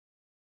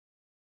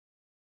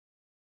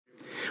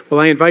Well,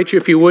 I invite you,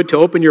 if you would, to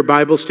open your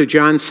Bibles to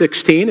John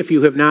 16, if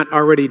you have not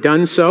already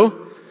done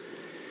so.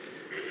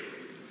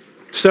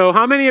 So,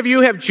 how many of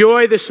you have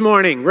joy this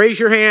morning? Raise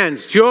your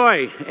hands.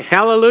 Joy.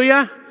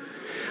 Hallelujah.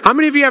 How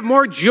many of you have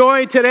more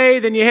joy today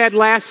than you had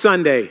last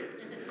Sunday?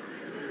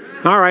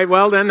 All right,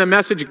 well, then the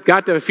message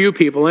got to a few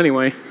people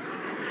anyway.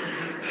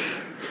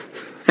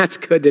 That's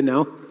good to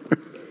know.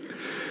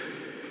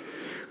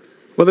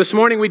 Well, this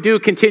morning we do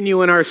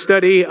continue in our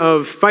study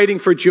of Fighting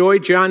for Joy,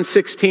 John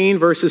 16,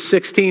 verses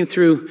 16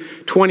 through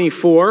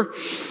 24.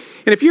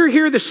 And if you're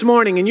here this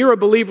morning and you're a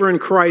believer in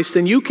Christ,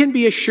 then you can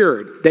be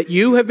assured that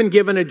you have been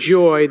given a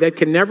joy that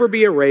can never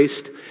be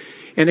erased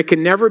and it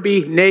can never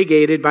be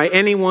negated by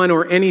anyone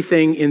or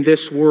anything in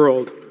this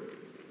world.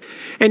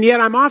 And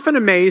yet I'm often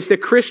amazed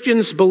that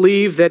Christians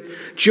believe that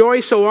joy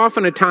so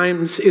often at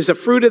times is a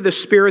fruit of the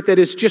Spirit that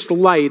is just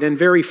light and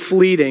very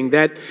fleeting,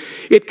 that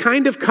it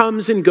kind of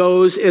comes and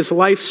goes as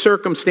life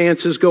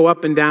circumstances go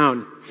up and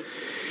down.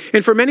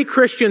 And for many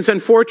Christians,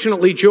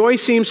 unfortunately, joy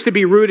seems to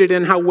be rooted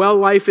in how well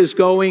life is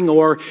going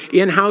or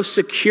in how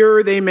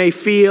secure they may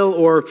feel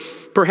or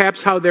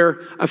perhaps how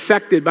they're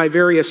affected by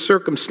various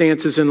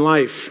circumstances in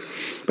life.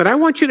 But I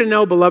want you to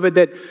know, beloved,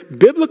 that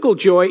biblical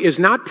joy is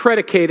not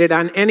predicated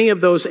on any of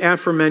those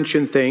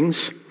aforementioned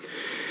things.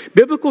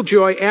 Biblical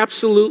joy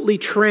absolutely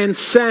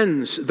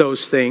transcends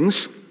those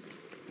things.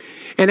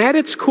 And at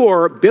its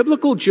core,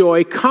 biblical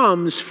joy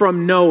comes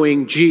from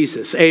knowing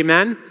Jesus.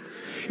 Amen?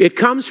 It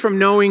comes from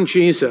knowing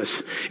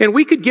Jesus. And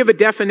we could give a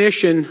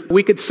definition,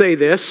 we could say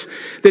this,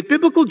 that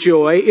biblical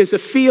joy is a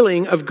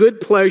feeling of good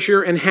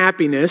pleasure and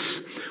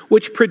happiness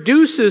which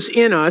produces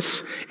in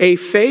us a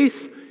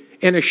faith,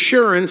 an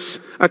assurance,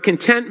 a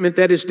contentment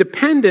that is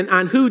dependent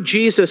on who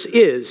Jesus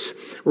is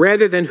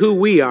rather than who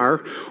we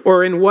are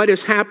or in what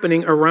is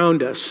happening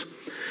around us.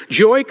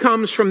 Joy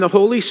comes from the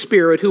Holy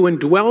Spirit who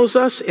indwells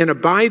us and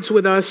abides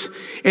with us,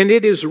 and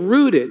it is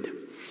rooted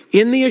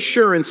in the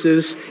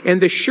assurances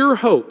and the sure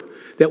hope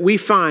that we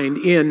find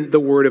in the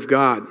Word of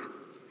God.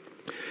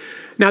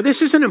 Now,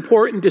 this is an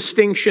important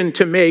distinction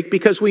to make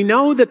because we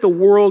know that the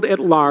world at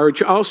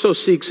large also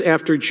seeks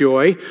after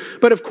joy,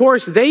 but of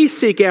course they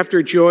seek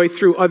after joy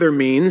through other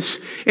means,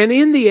 and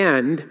in the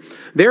end,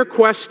 their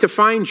quest to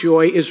find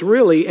joy is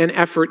really an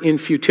effort in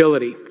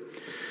futility.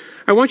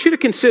 I want you to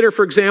consider,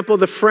 for example,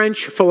 the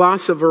French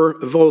philosopher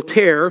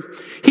Voltaire.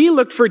 He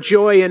looked for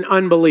joy in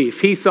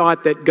unbelief. He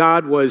thought that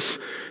God was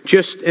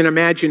just an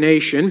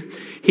imagination.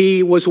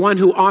 He was one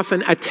who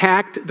often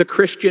attacked the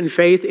Christian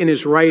faith in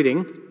his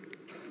writing.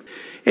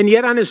 And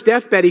yet on his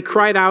deathbed, he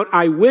cried out,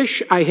 "I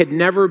wish I had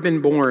never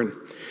been born."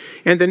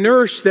 And the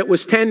nurse that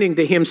was tending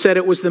to him said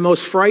it was the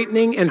most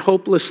frightening and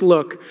hopeless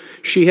look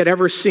she had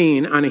ever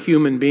seen on a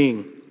human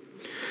being.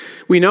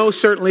 We know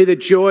certainly that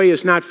joy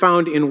is not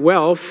found in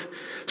wealth.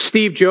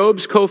 Steve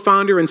Jobs,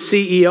 co-founder and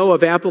CEO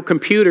of Apple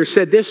Computer,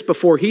 said this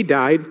before he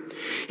died.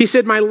 He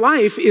said, "My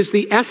life is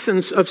the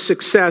essence of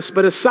success,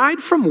 but aside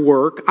from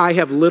work, I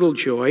have little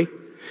joy.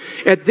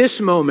 At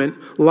this moment,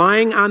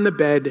 lying on the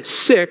bed,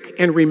 sick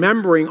and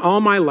remembering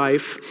all my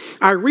life,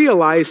 I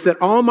realize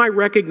that all my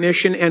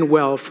recognition and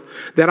wealth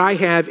that I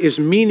have is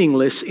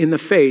meaningless in the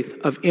faith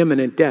of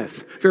imminent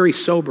death." Very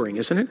sobering,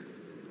 isn't it?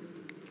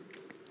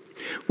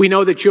 We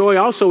know that joy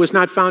also is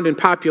not found in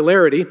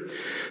popularity.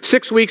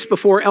 6 weeks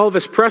before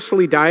Elvis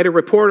Presley died, a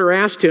reporter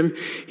asked him,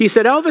 he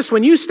said, "Elvis,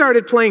 when you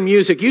started playing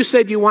music, you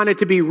said you wanted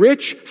to be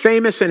rich,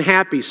 famous, and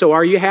happy. So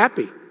are you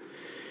happy?"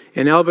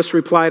 And Elvis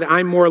replied,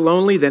 "I'm more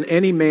lonely than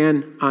any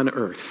man on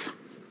earth."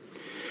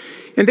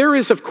 And there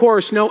is, of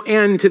course, no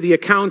end to the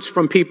accounts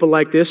from people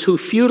like this who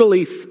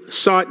futilely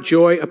sought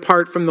joy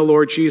apart from the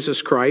Lord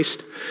Jesus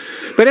Christ.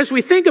 But as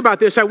we think about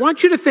this, I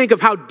want you to think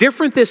of how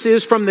different this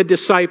is from the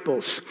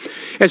disciples.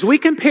 As we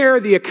compare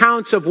the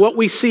accounts of what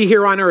we see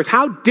here on earth,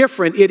 how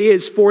different it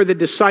is for the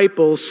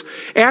disciples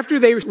after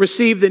they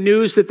receive the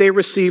news that they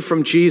received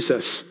from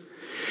Jesus.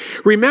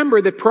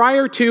 Remember that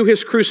prior to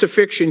his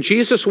crucifixion,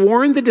 Jesus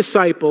warned the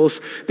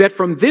disciples that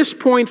from this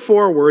point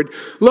forward,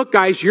 look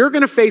guys, you're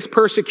going to face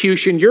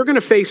persecution, you're going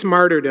to face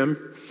martyrdom,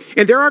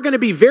 and there are going to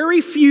be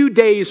very few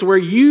days where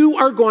you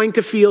are going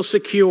to feel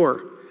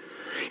secure.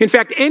 In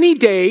fact, any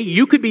day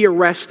you could be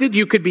arrested,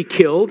 you could be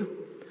killed.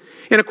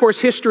 And of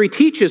course, history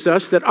teaches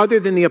us that other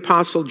than the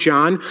Apostle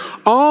John,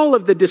 all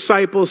of the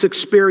disciples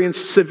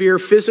experienced severe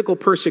physical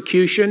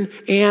persecution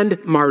and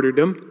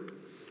martyrdom.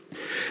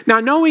 Now,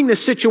 knowing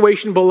this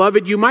situation,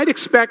 beloved, you might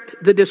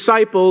expect the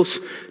disciples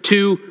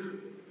to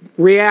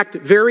react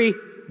very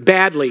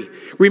badly.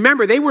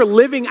 Remember, they were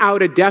living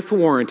out a death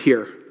warrant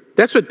here.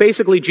 That's what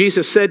basically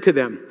Jesus said to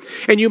them.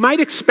 And you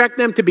might expect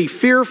them to be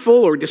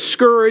fearful or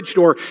discouraged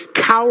or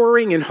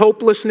cowering in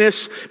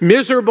hopelessness,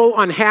 miserable,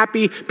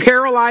 unhappy,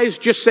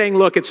 paralyzed, just saying,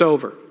 look, it's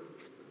over.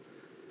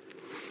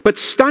 But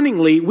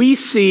stunningly, we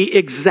see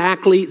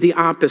exactly the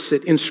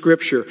opposite in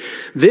Scripture.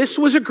 This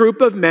was a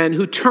group of men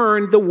who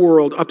turned the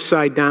world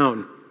upside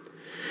down.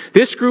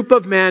 This group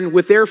of men,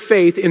 with their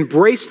faith,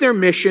 embraced their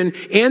mission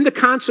and the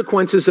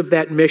consequences of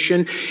that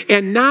mission.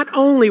 And not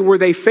only were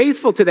they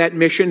faithful to that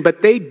mission,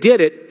 but they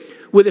did it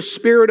with a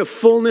spirit of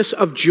fullness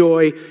of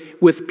joy,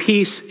 with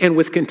peace and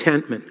with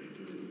contentment.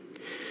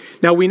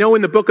 Now we know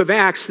in the book of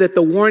Acts that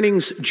the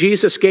warnings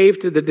Jesus gave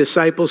to the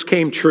disciples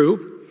came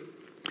true.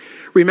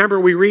 Remember,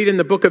 we read in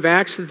the book of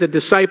Acts that the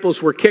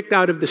disciples were kicked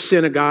out of the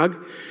synagogue.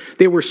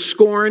 They were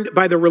scorned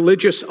by the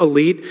religious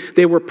elite.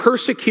 They were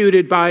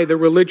persecuted by the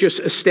religious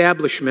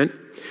establishment.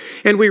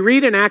 And we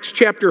read in Acts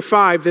chapter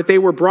 5 that they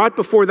were brought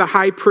before the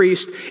high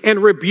priest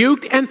and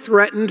rebuked and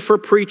threatened for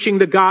preaching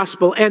the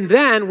gospel. And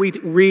then we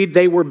read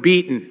they were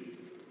beaten.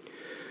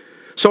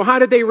 So how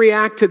did they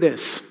react to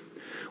this?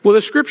 Well,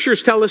 the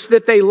scriptures tell us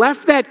that they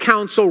left that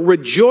council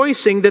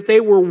rejoicing that they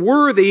were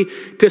worthy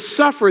to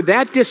suffer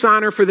that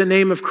dishonor for the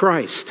name of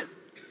Christ.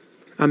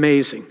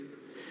 Amazing.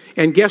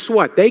 And guess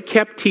what? They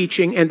kept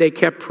teaching and they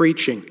kept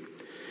preaching.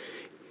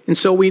 And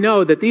so we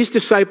know that these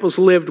disciples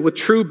lived with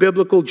true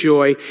biblical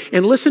joy.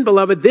 And listen,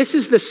 beloved, this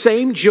is the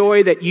same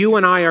joy that you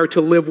and I are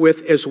to live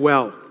with as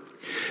well.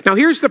 Now,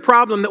 here's the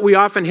problem that we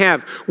often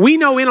have. We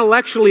know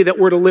intellectually that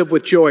we're to live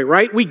with joy,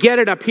 right? We get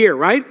it up here,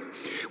 right?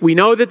 We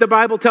know that the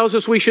Bible tells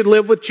us we should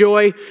live with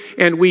joy,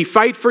 and we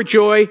fight for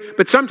joy,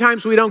 but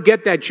sometimes we don't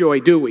get that joy,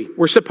 do we?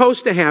 We're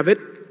supposed to have it.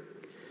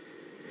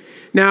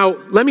 Now,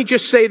 let me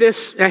just say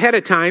this ahead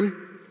of time.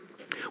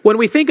 When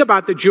we think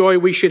about the joy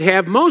we should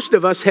have, most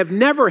of us have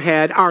never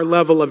had our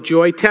level of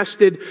joy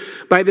tested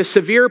by the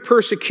severe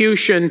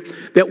persecution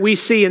that we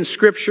see in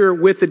Scripture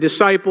with the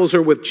disciples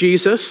or with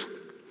Jesus.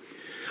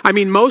 I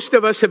mean, most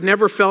of us have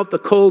never felt the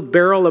cold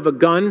barrel of a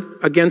gun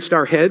against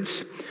our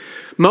heads.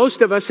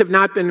 Most of us have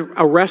not been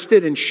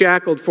arrested and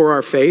shackled for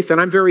our faith, and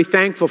I'm very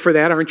thankful for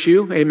that, aren't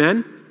you?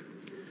 Amen?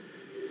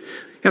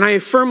 And I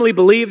firmly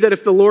believe that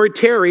if the Lord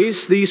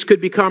tarries, these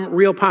could become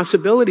real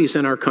possibilities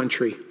in our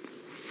country.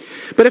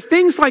 But if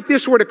things like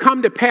this were to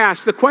come to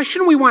pass, the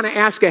question we want to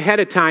ask ahead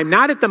of time,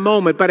 not at the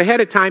moment, but ahead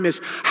of time is,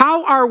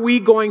 how are we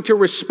going to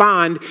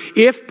respond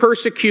if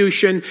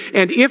persecution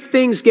and if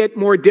things get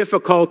more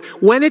difficult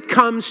when it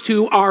comes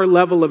to our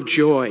level of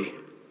joy?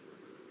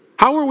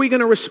 How are we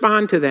going to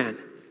respond to that?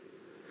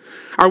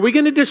 Are we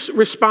going to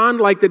respond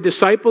like the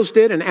disciples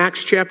did in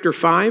Acts chapter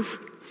 5?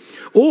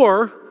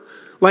 Or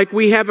like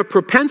we have a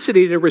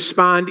propensity to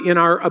respond in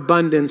our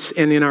abundance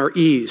and in our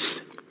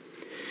ease?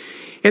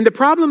 And the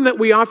problem that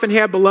we often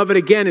have, beloved,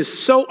 again, is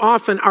so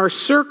often our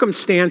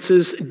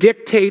circumstances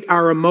dictate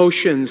our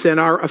emotions and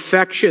our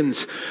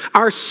affections.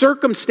 Our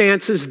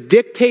circumstances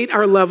dictate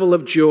our level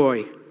of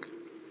joy.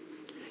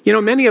 You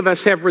know, many of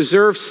us have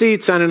reserved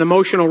seats on an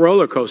emotional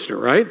roller coaster,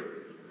 right?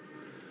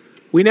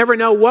 We never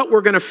know what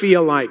we're going to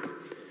feel like.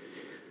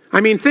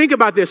 I mean, think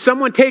about this.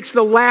 Someone takes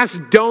the last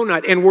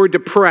donut and we're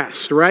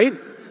depressed, right?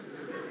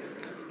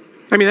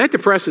 I mean, that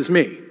depresses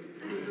me.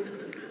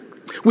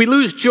 We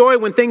lose joy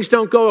when things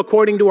don't go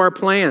according to our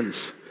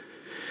plans.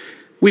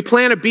 We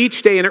plan a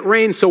beach day and it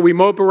rains, so we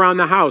mope around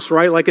the house,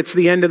 right? Like it's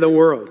the end of the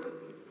world.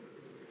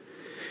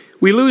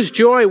 We lose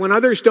joy when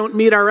others don't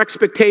meet our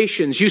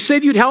expectations. You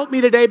said you'd help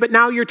me today, but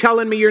now you're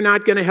telling me you're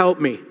not going to help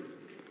me.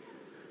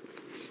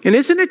 And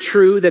isn't it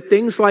true that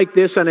things like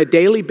this on a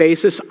daily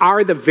basis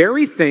are the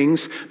very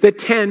things that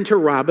tend to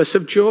rob us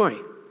of joy?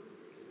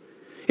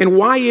 And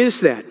why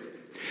is that?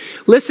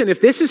 Listen,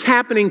 if this is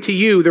happening to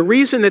you, the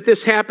reason that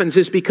this happens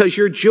is because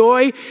your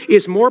joy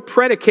is more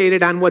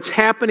predicated on what's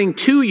happening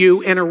to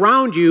you and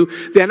around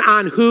you than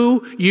on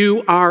who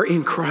you are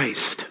in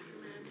Christ.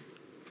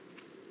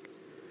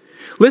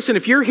 Listen,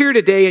 if you're here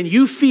today and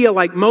you feel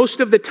like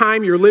most of the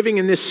time you're living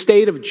in this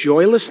state of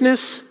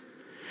joylessness,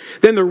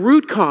 then the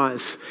root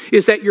cause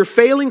is that you're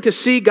failing to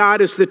see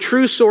God as the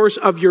true source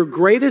of your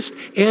greatest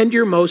and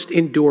your most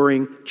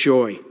enduring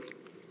joy.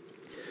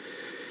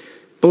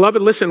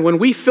 Beloved, listen, when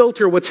we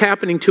filter what's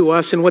happening to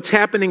us and what's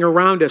happening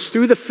around us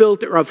through the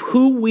filter of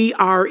who we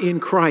are in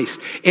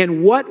Christ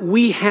and what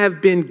we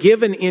have been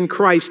given in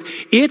Christ,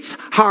 it's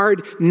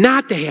hard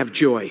not to have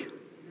joy.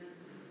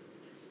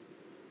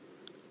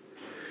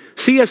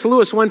 C.S.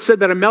 Lewis once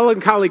said that a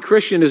melancholy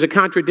Christian is a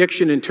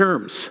contradiction in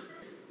terms.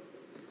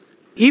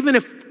 Even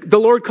if the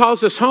Lord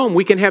calls us home,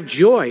 we can have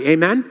joy.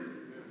 Amen?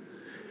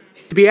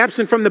 To be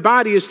absent from the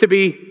body is to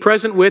be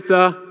present with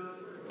the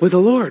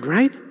Lord,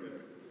 right?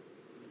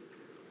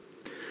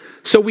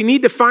 So we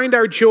need to find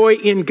our joy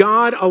in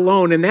God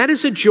alone, and that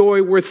is a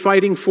joy worth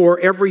fighting for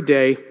every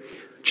day.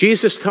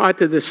 Jesus taught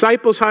the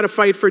disciples how to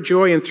fight for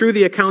joy, and through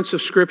the accounts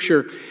of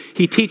Scripture,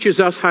 He teaches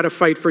us how to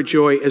fight for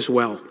joy as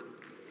well.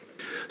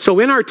 So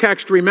in our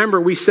text, remember,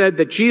 we said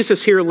that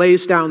Jesus here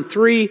lays down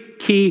 3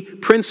 key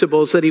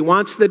principles that He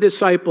wants the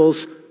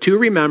disciples to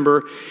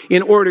remember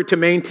in order to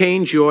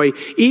maintain joy,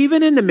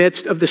 even in the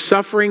midst of the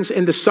sufferings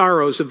and the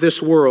sorrows of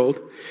this world.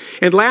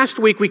 And last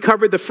week we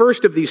covered the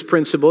first of these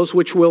principles,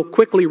 which we'll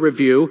quickly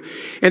review.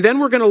 And then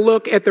we're going to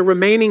look at the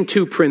remaining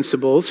 2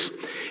 principles.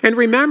 And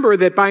remember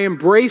that by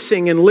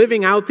embracing and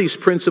living out these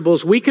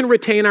principles, we can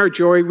retain our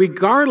joy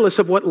regardless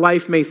of what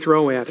life may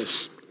throw at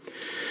us.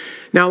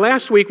 Now,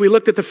 last week we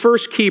looked at the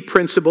first key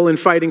principle in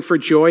fighting for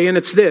joy, and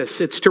it's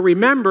this. It's to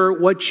remember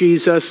what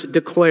Jesus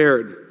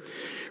declared.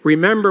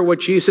 Remember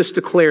what Jesus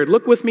declared.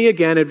 Look with me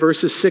again at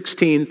verses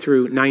 16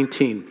 through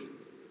 19.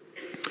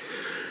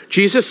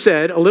 Jesus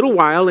said, "A little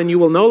while and you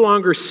will no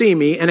longer see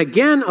me, and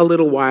again a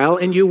little while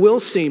and you will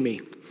see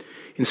me."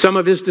 And some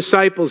of his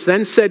disciples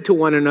then said to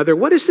one another,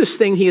 "What is this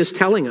thing he is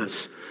telling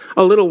us?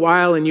 A little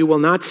while and you will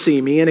not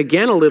see me, and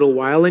again a little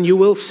while and you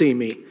will see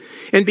me.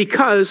 And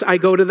because I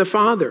go to the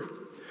Father."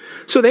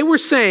 So they were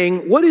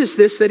saying, "What is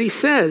this that he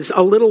says,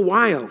 a little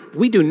while?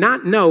 We do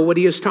not know what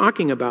he is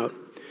talking about."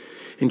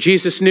 And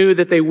Jesus knew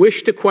that they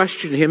wished to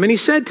question him, and he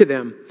said to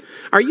them,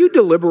 "Are you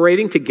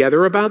deliberating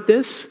together about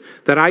this?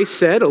 That I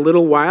said, a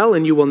little while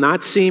and you will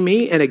not see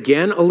me, and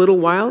again a little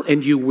while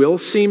and you will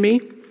see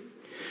me?"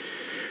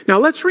 Now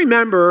let's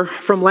remember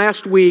from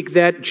last week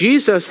that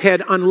Jesus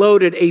had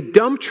unloaded a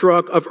dump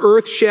truck of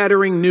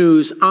earth-shattering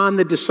news on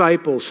the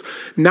disciples,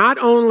 not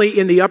only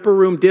in the upper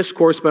room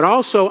discourse, but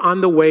also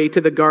on the way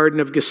to the Garden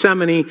of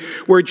Gethsemane,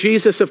 where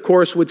Jesus, of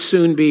course, would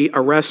soon be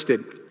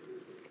arrested.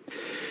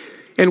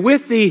 And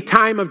with the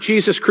time of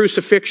Jesus'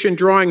 crucifixion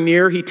drawing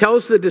near, he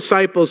tells the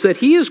disciples that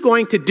he is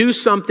going to do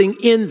something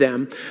in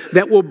them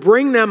that will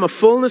bring them a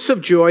fullness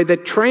of joy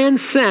that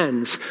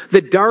transcends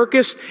the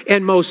darkest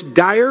and most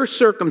dire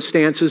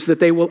circumstances that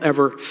they will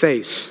ever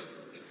face.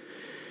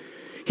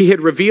 He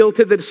had revealed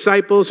to the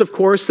disciples, of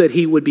course, that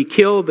he would be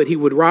killed, that he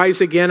would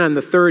rise again on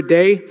the third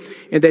day,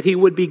 and that he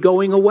would be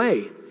going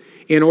away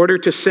in order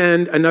to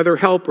send another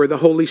helper, the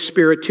Holy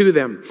Spirit, to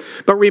them.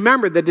 But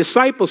remember, the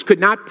disciples could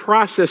not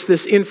process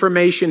this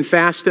information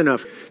fast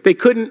enough. They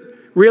couldn't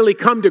really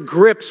come to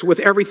grips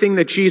with everything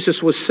that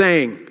Jesus was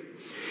saying.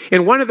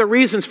 And one of the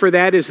reasons for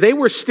that is they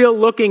were still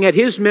looking at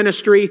his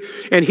ministry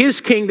and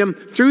his kingdom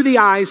through the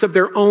eyes of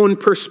their own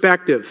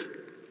perspective.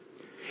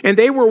 And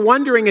they were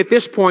wondering at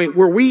this point,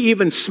 were we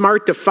even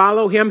smart to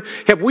follow him?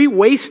 Have we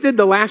wasted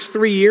the last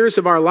 3 years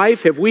of our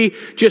life? Have we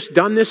just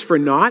done this for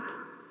naught?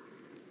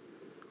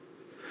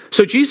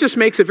 So Jesus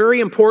makes a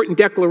very important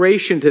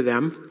declaration to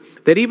them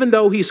that even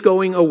though he's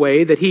going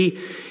away, that he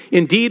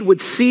indeed would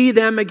see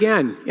them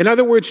again. In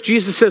other words,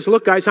 Jesus says,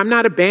 "Look, guys, I'm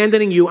not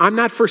abandoning you. I'm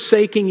not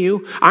forsaking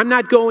you. I'm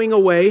not going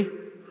away."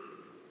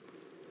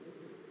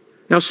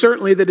 Now,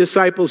 certainly the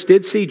disciples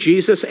did see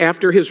Jesus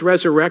after his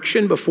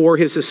resurrection, before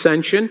his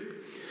ascension.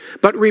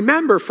 But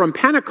remember, from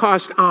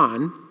Pentecost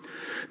on,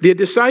 the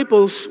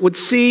disciples would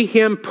see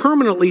him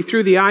permanently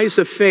through the eyes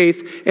of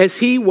faith as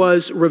he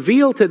was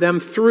revealed to them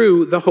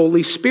through the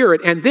Holy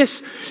Spirit. And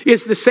this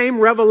is the same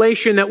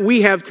revelation that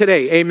we have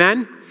today.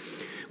 Amen?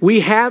 We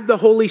have the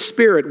Holy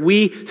Spirit.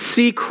 We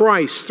see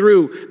Christ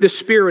through the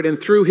Spirit and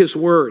through his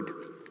Word.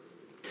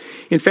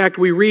 In fact,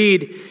 we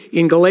read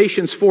in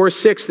Galatians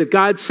 4:6 that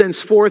God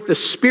sends forth the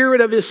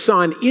Spirit of his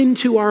Son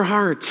into our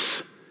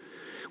hearts.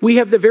 We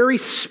have the very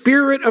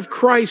Spirit of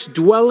Christ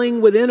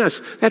dwelling within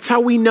us. That's how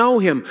we know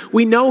him.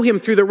 We know him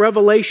through the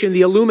revelation,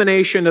 the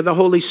illumination of the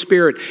Holy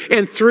Spirit,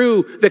 and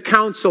through the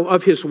counsel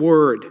of his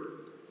Word.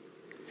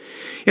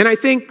 And I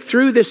think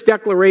through this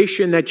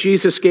declaration that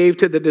Jesus gave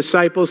to the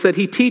disciples, that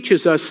he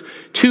teaches us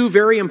two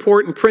very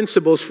important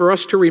principles for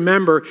us to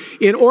remember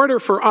in order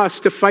for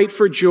us to fight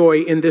for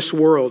joy in this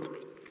world.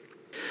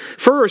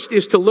 First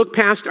is to look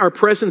past our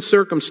present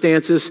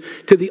circumstances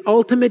to the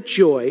ultimate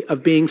joy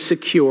of being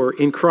secure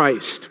in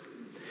Christ.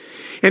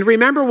 And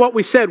remember what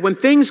we said, when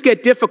things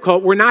get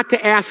difficult, we're not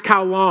to ask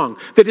how long.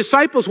 The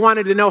disciples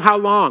wanted to know how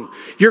long.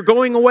 You're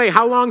going away.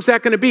 How long is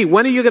that going to be?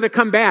 When are you going to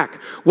come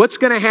back? What's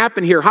going to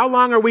happen here? How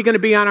long are we going to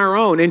be on our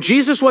own? And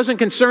Jesus wasn't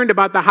concerned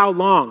about the how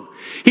long.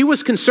 He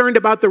was concerned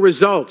about the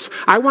results.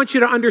 I want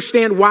you to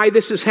understand why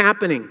this is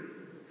happening.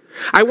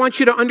 I want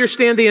you to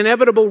understand the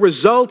inevitable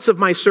results of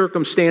my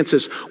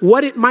circumstances,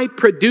 what it might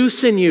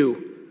produce in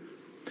you.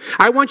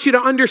 I want you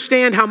to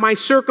understand how my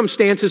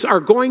circumstances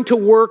are going to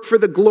work for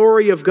the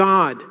glory of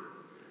God.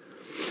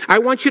 I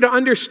want you to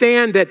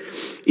understand that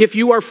if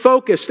you are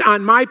focused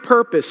on my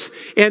purpose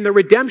and the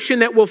redemption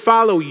that will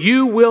follow,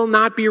 you will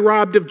not be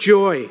robbed of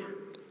joy.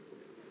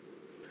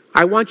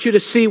 I want you to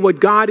see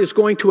what God is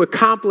going to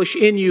accomplish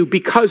in you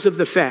because of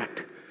the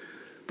fact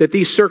that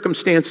these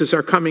circumstances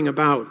are coming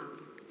about.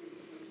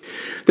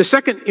 The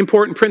second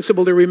important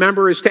principle to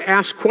remember is to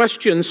ask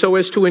questions so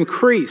as to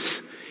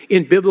increase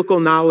in biblical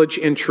knowledge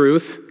and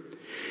truth.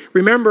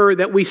 Remember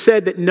that we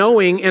said that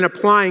knowing and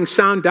applying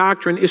sound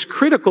doctrine is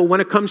critical when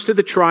it comes to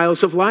the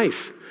trials of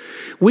life.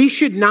 We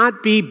should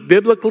not be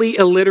biblically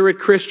illiterate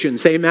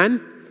Christians.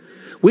 Amen?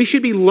 We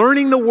should be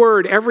learning the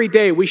Word every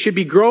day. We should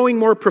be growing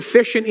more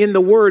proficient in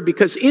the Word,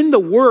 because in the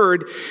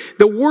Word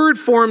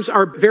forms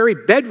our very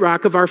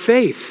bedrock of our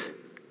faith.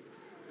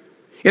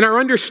 And our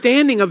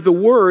understanding of the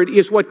Word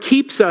is what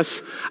keeps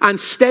us on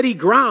steady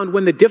ground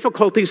when the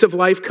difficulties of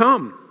life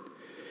come.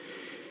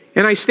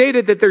 And I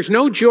stated that there's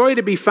no joy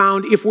to be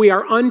found if we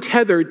are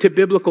untethered to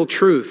biblical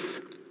truth.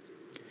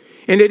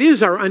 And it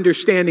is our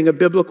understanding of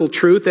biblical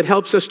truth that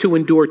helps us to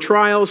endure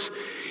trials.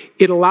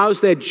 It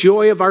allows that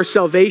joy of our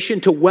salvation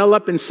to well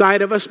up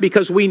inside of us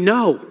because we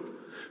know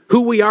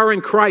who we are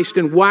in Christ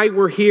and why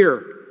we're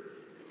here.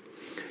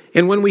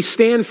 And when we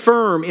stand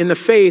firm in the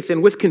faith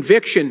and with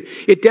conviction,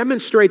 it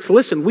demonstrates,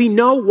 listen, we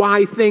know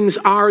why things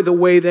are the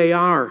way they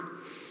are.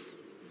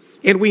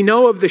 And we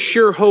know of the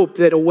sure hope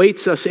that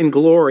awaits us in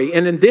glory.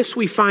 And in this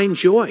we find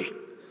joy.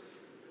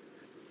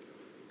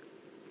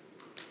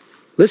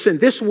 Listen,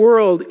 this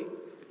world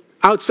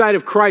outside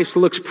of Christ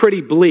looks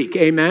pretty bleak.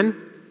 Amen?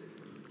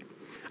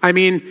 I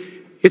mean,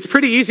 it's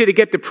pretty easy to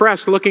get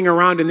depressed looking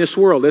around in this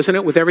world, isn't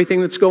it, with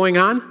everything that's going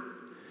on?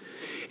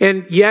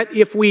 And yet,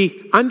 if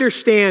we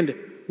understand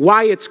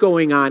why it's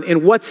going on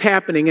and what's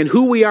happening and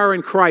who we are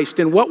in Christ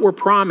and what we're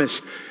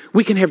promised,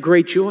 we can have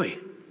great joy,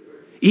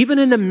 even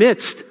in the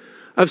midst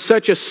of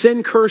such a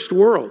sin-cursed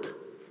world.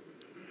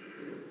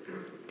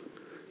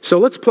 So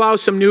let's plow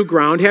some new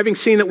ground. Having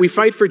seen that we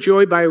fight for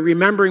joy by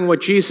remembering what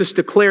Jesus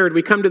declared,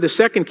 we come to the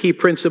second key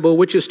principle,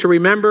 which is to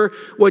remember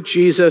what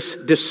Jesus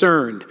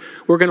discerned.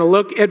 We're going to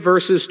look at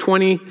verses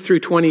 20 through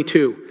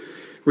 22.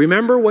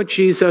 Remember what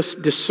Jesus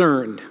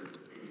discerned.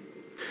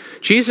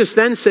 Jesus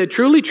then said,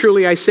 "Truly,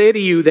 truly, I say to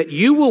you that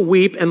you will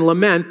weep and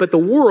lament, but the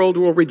world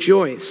will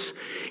rejoice.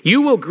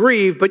 You will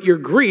grieve, but your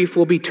grief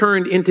will be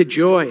turned into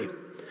joy.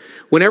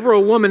 Whenever a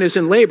woman is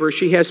in labor,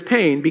 she has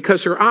pain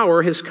because her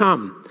hour has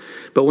come.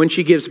 But when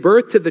she gives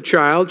birth to the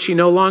child, she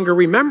no longer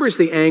remembers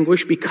the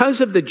anguish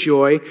because of the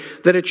joy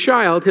that a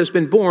child has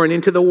been born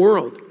into the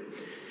world.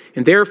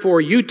 And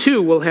therefore you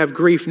too will have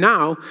grief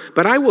now,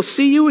 but I will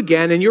see you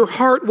again, and your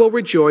heart will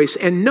rejoice,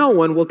 and no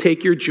one will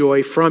take your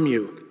joy from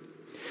you."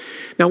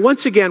 Now,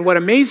 once again, what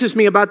amazes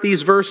me about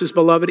these verses,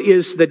 beloved,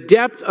 is the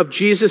depth of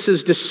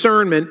Jesus'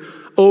 discernment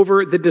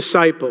over the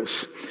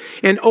disciples.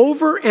 And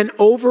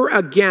over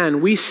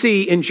again, we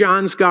see in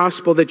John's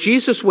gospel that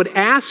Jesus would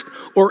ask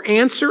or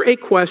answer a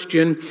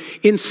question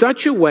in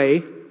such a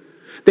way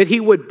that he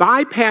would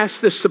bypass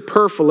the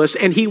superfluous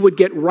and he would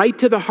get right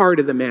to the heart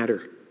of the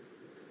matter.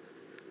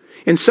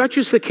 And such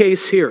is the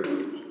case here.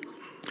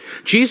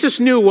 Jesus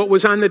knew what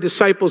was on the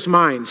disciples'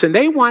 minds, and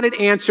they wanted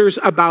answers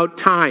about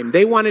time.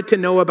 They wanted to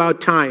know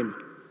about time.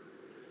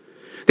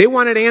 They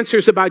wanted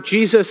answers about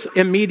Jesus'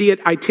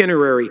 immediate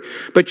itinerary.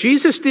 But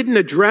Jesus didn't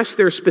address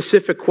their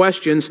specific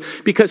questions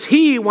because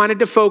he wanted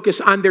to focus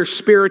on their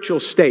spiritual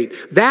state.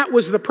 That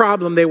was the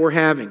problem they were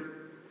having.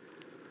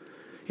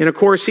 And of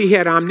course, he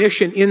had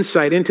omniscient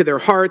insight into their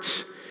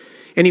hearts,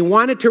 and he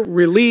wanted to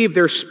relieve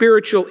their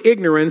spiritual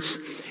ignorance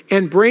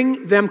and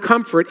bring them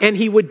comfort. And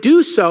he would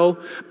do so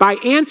by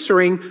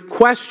answering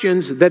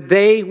questions that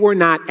they were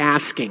not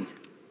asking.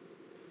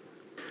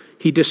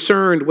 He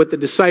discerned what the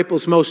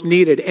disciples most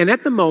needed. And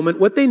at the moment,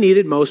 what they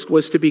needed most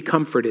was to be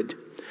comforted,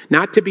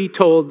 not to be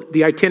told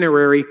the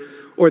itinerary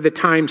or the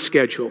time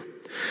schedule.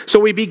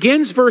 So he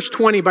begins verse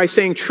 20 by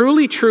saying,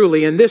 "Truly,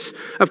 truly," and this,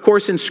 of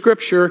course, in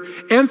Scripture,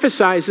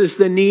 emphasizes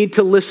the need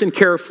to listen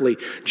carefully.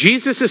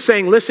 Jesus is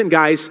saying, listen,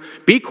 guys,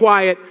 be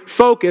quiet,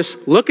 focus,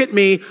 look at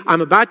me.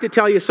 I'm about to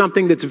tell you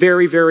something that's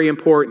very, very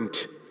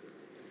important.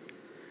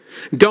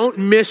 Don't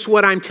miss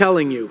what I'm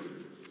telling you.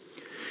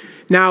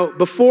 Now,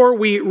 before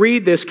we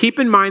read this, keep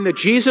in mind that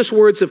Jesus'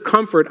 words of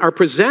comfort are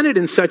presented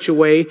in such a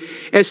way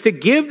as to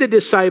give the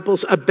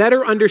disciples a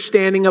better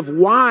understanding of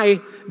why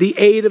the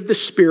aid of the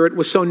Spirit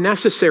was so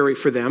necessary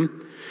for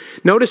them.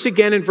 Notice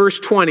again in verse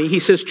 20, he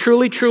says,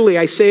 "Truly, truly,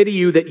 I say to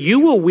you that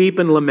you will weep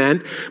and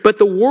lament, but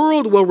the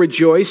world will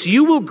rejoice.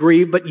 You will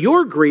grieve, but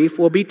your grief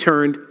will be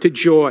turned to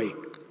joy."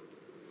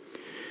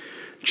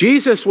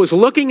 Jesus was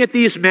looking at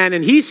these men,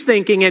 and he's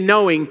thinking and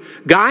knowing,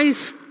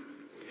 guys,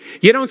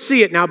 you don't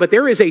see it now, but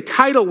there is a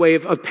tidal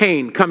wave of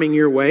pain coming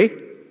your way.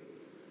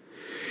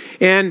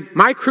 And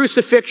my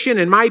crucifixion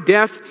and my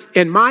death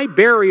and my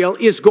burial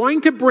is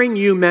going to bring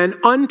you men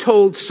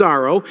untold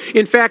sorrow.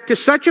 In fact, to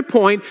such a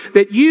point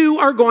that you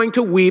are going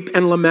to weep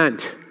and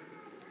lament.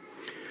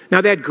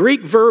 Now that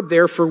Greek verb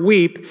there for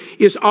weep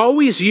is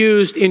always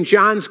used in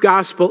John's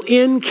gospel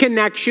in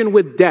connection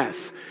with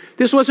death.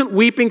 This wasn't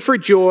weeping for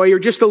joy or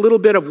just a little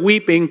bit of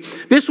weeping.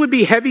 This would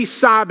be heavy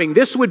sobbing.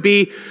 This would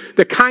be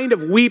the kind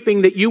of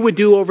weeping that you would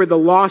do over the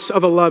loss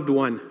of a loved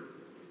one.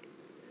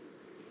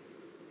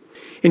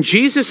 And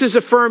Jesus is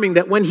affirming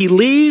that when he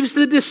leaves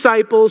the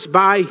disciples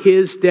by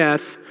his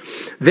death,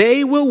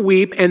 they will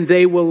weep and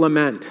they will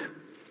lament.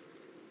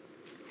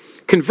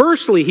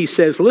 Conversely, he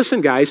says,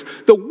 listen guys,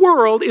 the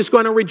world is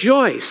going to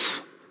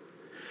rejoice.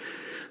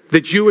 The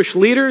Jewish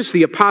leaders,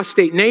 the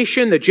apostate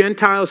nation, the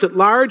Gentiles at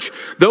large,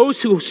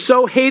 those who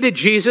so hated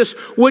Jesus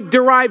would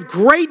derive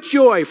great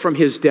joy from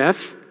his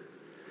death.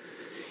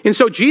 And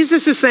so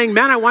Jesus is saying,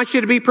 man, I want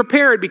you to be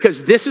prepared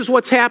because this is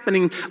what's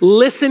happening.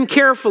 Listen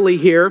carefully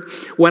here.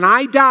 When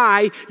I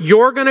die,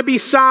 you're going to be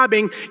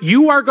sobbing.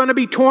 You are going to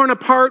be torn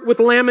apart with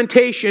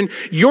lamentation.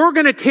 You're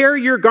going to tear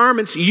your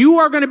garments. You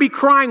are going to be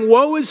crying,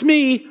 woe is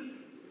me.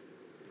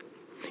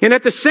 And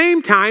at the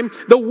same time,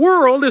 the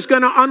world is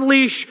going to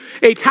unleash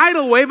a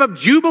tidal wave of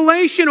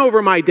jubilation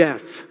over my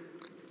death.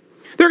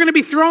 They're going to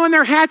be throwing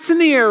their hats in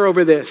the air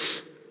over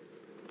this.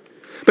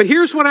 But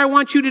here's what I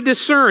want you to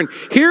discern.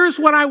 Here's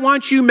what I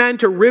want you men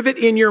to rivet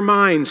in your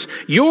minds.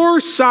 Your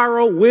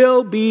sorrow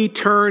will be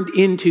turned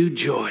into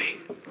joy.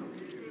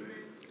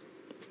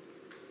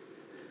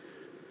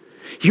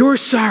 Your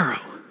sorrow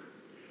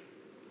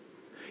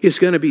is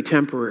going to be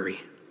temporary.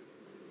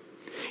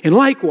 And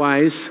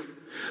likewise,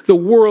 the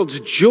world's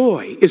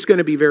joy is going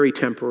to be very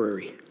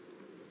temporary.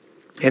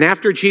 And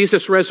after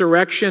Jesus'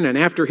 resurrection and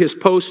after his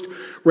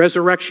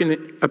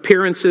post-resurrection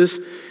appearances,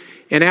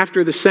 And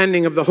after the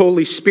sending of the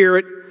Holy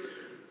Spirit,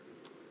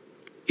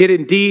 it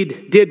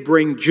indeed did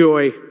bring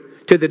joy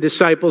to the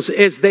disciples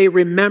as they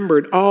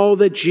remembered all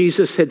that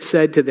Jesus had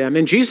said to them.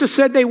 And Jesus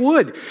said they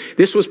would.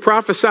 This was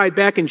prophesied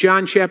back in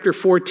John chapter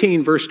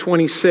 14, verse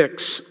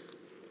 26.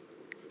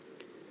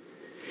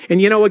 And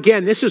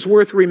again, this is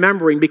worth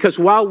remembering, because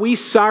while we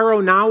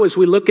sorrow now as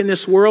we look in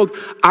this world,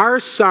 our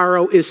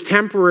sorrow is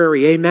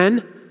temporary.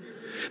 Amen?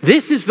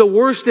 This is the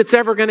worst it's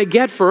ever going to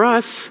get for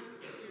us.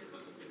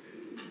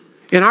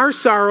 And our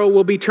sorrow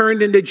will be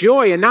turned into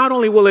joy. And not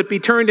only will it be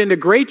turned into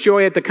great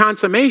joy at the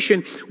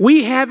consummation,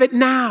 we have it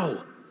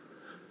now.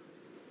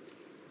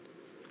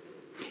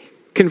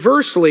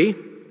 Conversely,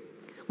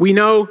 we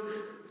know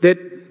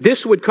that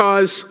this would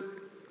cause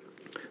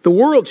the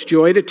world's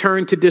joy to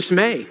turn to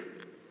dismay.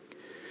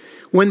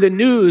 When the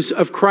news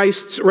of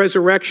Christ's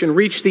resurrection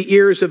reached the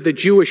ears of the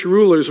Jewish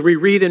rulers, we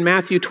read in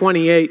Matthew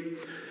 28,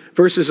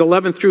 verses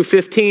 11 through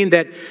 15,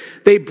 that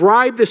they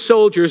bribed the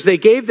soldiers. They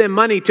gave them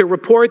money to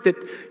report that,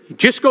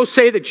 just go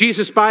say that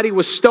Jesus' body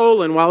was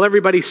stolen while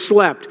everybody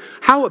slept.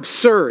 How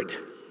absurd.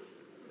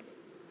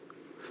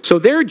 So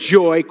their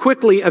joy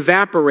quickly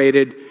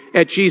evaporated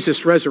at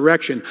Jesus'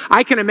 resurrection.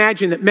 I can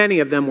imagine that many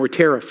of them were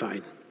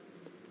terrified.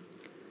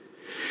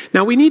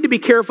 Now we need to be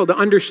careful to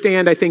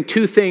understand, I think,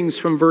 two things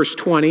from verse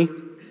 20.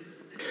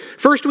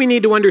 First, we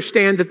need to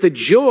understand that the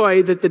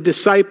joy that the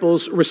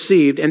disciples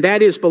received, and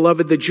that is,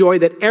 beloved, the joy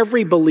that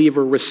every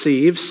believer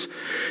receives,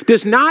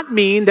 does not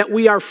mean that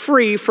we are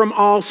free from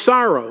all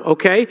sorrow,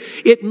 okay?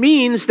 It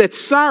means that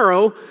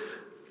sorrow,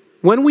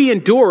 when we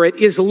endure it,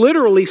 is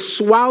literally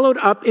swallowed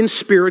up in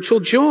spiritual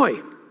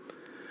joy.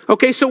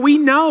 Okay, so we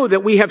know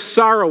that we have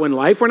sorrow in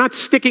life. We're not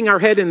sticking our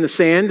head in the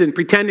sand and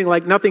pretending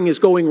like nothing is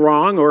going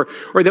wrong or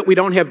that we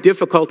don't have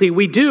difficulty.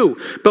 We do.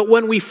 But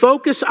when we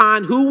focus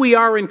on who we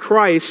are in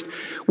Christ,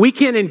 we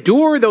can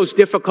endure those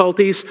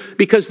difficulties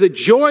because the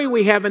joy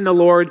we have in the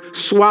Lord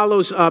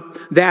swallows up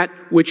that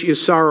which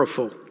is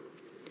sorrowful.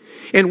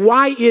 And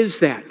why is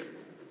that?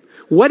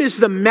 What is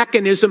the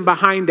mechanism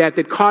behind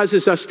that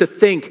causes us to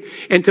think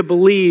and to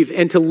believe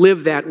and to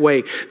live that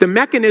way? The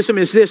mechanism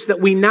is this, that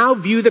we now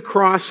view the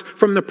cross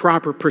from the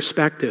proper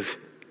perspective.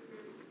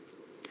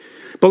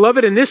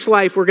 Beloved, in this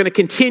life, we're going to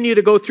continue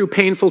to go through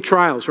painful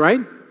trials, right?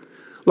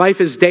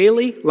 Life is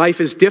daily. Life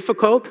is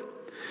difficult.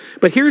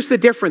 But here's the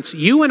difference.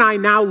 You and I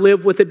now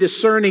live with a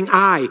discerning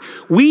eye.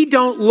 We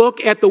don't look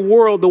at the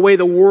world the way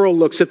the world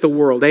looks at the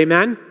world.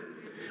 Amen?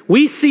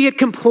 We see it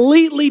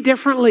completely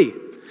differently.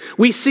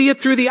 We see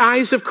it through the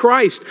eyes of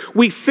Christ.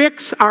 We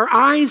fix our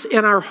eyes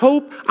and our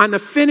hope on the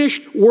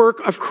finished work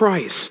of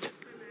Christ.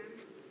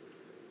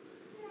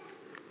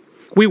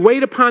 We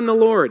wait upon the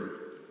Lord.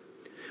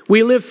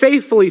 We live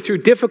faithfully through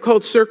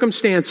difficult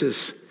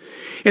circumstances.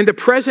 And the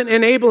present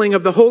enabling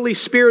of the Holy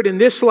Spirit in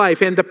this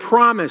life and the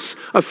promise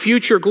of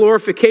future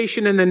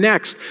glorification in the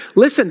next.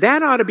 Listen,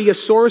 that ought to be a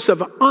source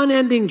of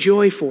unending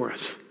joy for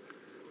us.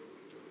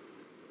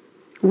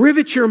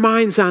 Rivet your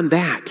minds on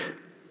that.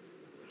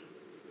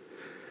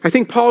 I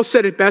think Paul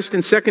said it best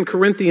in 2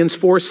 Corinthians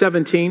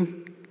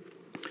 4:17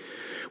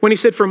 when he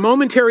said, "For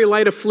momentary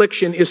light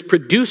affliction is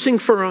producing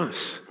for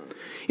us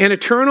an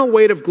eternal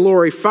weight of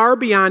glory far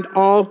beyond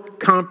all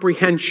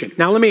comprehension."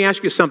 Now let me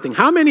ask you something.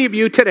 How many of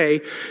you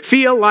today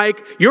feel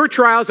like your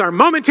trials are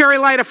momentary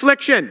light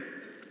affliction?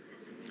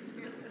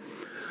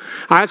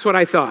 That's what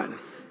I thought.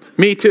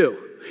 Me too.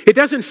 It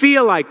doesn't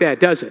feel like that,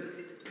 does it?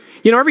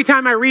 Every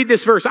time I read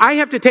this verse, I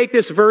have to take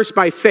this verse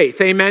by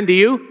faith. Amen, do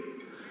you?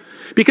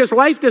 Because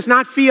life does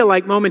not feel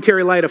like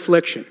momentary light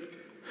affliction.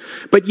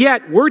 But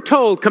yet, we're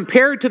told,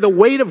 compared to the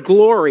weight of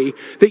glory,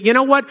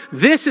 that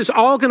this is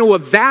all going to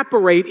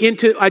evaporate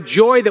into a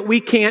joy that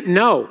we can't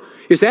know.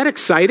 Is that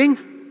exciting?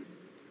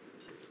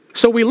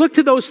 So we look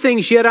to those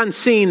things yet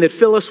unseen that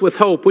fill us with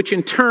hope, which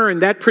in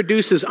turn, that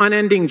produces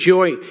unending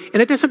joy.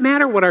 And it doesn't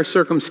matter what our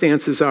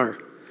circumstances are.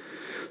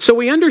 So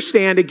we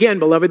understand, again,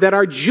 beloved, that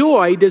our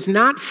joy does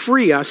not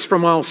free us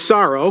from all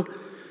sorrow.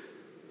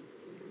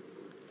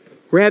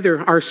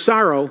 Rather, our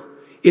sorrow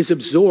is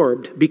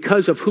absorbed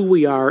because of who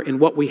we are and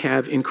what we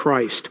have in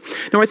Christ.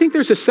 Now, I think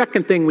there's a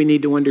second thing we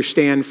need to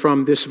understand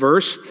from this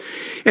verse,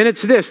 and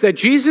it's this, that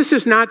Jesus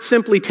is not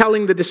simply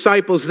telling the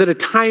disciples that a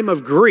time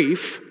of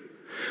grief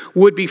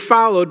would be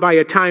followed by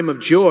a time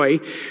of joy.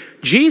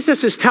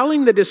 Jesus is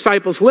telling the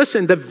disciples,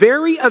 listen, the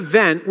very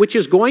event which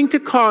is going to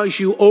cause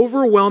you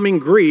overwhelming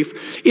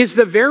grief is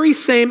the very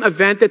same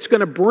event that's going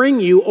to bring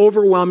you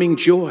overwhelming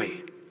joy.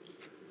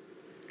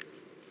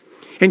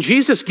 And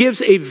Jesus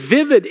gives a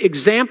vivid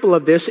example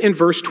of this in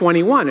verse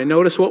 21. And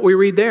notice what we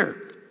read there.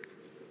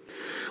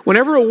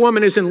 Whenever a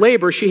woman is in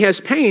labor, she has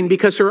pain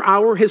because her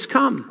hour has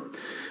come.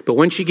 But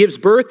when she gives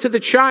birth to the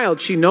child,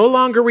 she no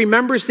longer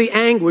remembers the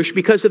anguish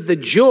because of the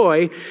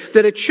joy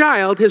that a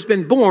child has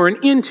been born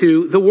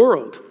into the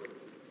world.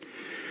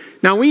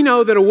 Now we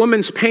know that a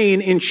woman's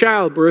pain in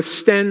childbirth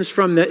stems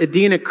from the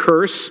Edenic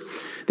curse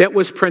that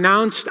was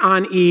pronounced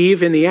on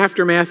Eve in the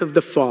aftermath of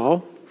the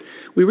fall.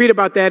 We read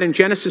about that in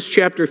Genesis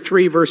chapter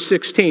 3, verse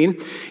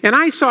 16. And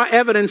I saw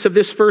evidence of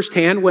this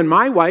firsthand when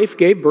my wife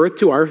gave birth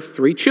to our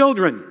 3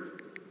 children.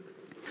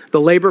 The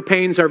labor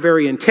pains are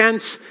very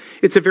intense.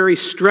 It's a very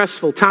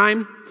stressful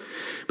time.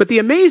 But the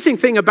amazing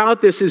thing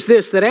about this is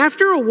this, that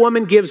after a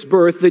woman gives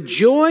birth, the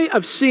joy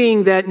of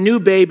seeing that new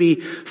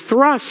baby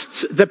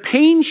thrusts the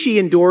pain she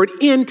endured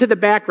into the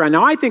background.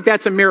 Now, I think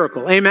that's a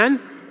miracle.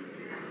 Amen?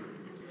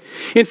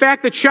 In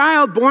fact, the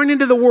child born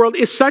into the world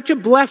is such a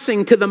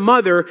blessing to the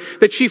mother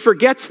that she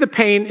forgets the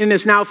pain and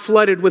is now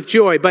flooded with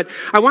joy. But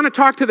I want to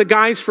talk to the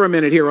guys for a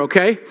minute here,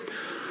 okay?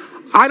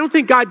 I don't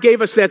think God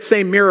gave us that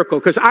same miracle,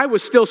 because I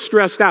was still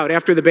stressed out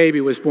after the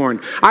baby was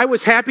born. I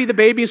was happy the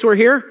babies were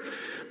here,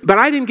 but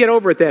I didn't get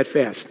over it that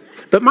fast.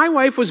 But my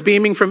wife was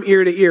beaming from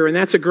ear to ear, and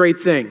that's a great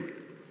thing.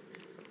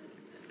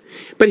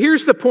 But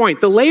here's the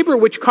point. The labor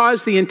which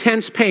caused the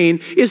intense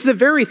pain is the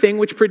very thing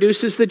which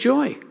produces the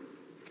joy.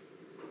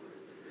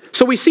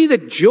 So we see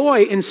that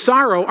joy and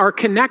sorrow are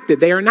connected.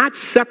 They are not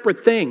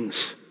separate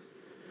things.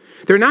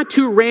 They're not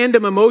two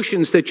random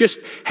emotions that just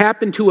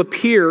happen to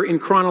appear in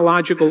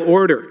chronological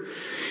order.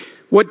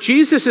 What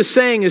Jesus is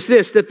saying is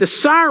this, that the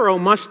sorrow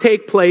must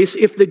take place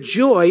if the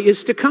joy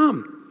is to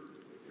come.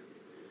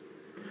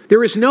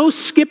 There is no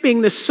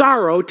skipping the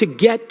sorrow to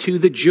get to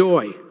the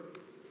joy.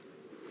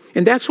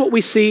 And that's what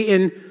we see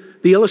in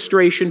the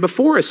illustration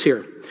before us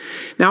here.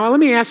 Now, let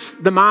me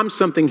ask the moms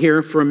something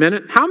here for a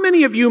minute. How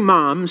many of you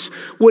moms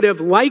would have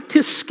liked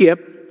to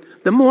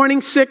skip the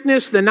morning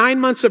sickness, the 9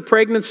 months of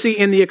pregnancy,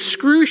 and the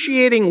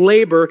excruciating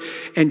labor,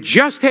 and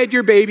just had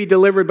your baby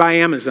delivered by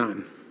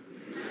Amazon?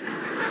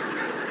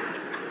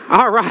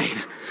 All right.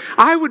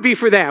 I would be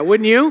for that,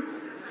 wouldn't you?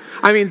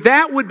 I mean,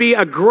 that would be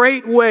a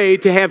great way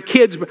to have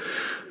kids.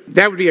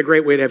 That would be a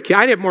great way to have kids.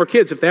 I'd have more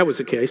kids if that was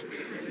the case.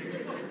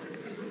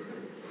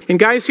 And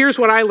guys, here's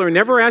what I learned.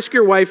 Never ask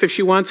your wife if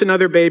she wants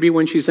another baby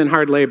when she's in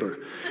hard labor.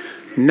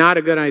 Not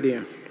a good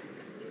idea.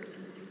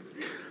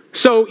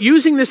 So,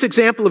 using this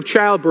example of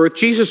childbirth,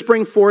 Jesus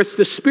brings forth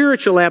the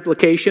spiritual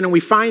application, and we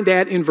find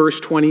that in verse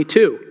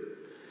 22.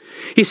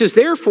 He says,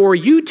 "Therefore,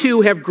 you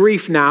too have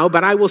grief now,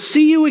 but I will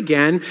see you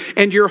again,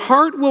 and your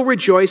heart will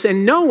rejoice,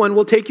 and no one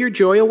will take your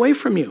joy away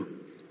from you."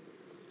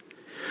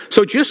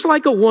 So just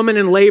like a woman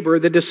in labor,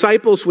 the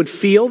disciples would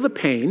feel the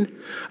pain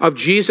of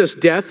Jesus'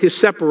 death, his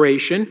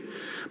separation,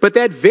 but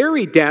that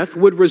very death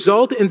would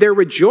result in their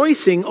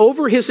rejoicing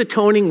over his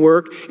atoning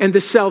work and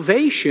the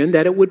salvation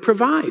that it would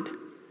provide.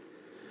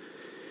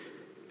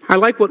 I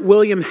like what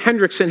William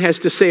Hendrickson has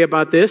to say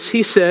about this.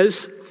 He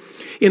says,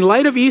 "In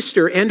light of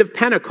Easter and of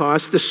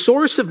Pentecost, the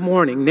source of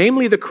mourning,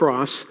 namely the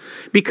cross,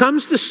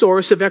 becomes the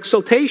source of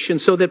exultation,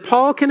 so that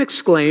Paul can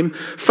exclaim,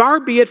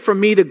 'Far be it from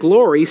me to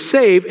glory,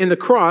 save in the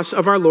cross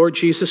of our Lord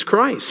Jesus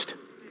Christ.'"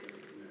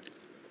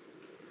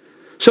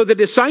 So the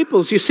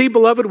disciples, you see,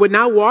 beloved, would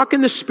now walk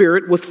in the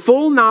Spirit with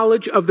full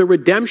knowledge of the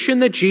redemption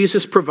that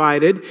Jesus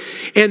provided,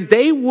 and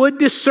they would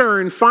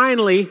discern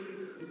finally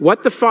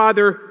what the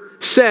Father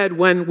said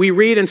when we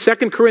read in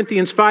 2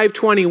 Corinthians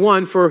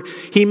 5:21, "For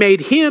he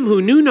made him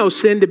who knew no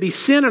sin to be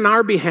sin on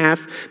our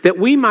behalf, that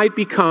we might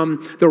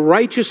become the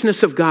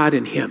righteousness of God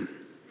in him."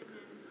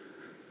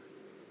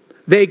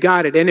 They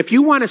got it. And if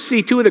you want to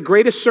see two of the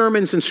greatest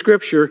sermons in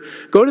Scripture,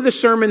 go to the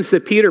sermons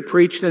that Peter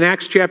preached in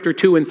Acts chapter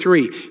 2 and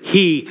 3.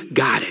 He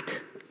got it.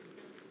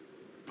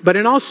 But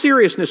in all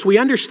seriousness, we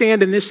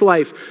understand in this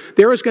life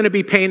there is going to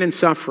be pain and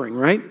suffering,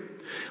 right?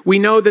 We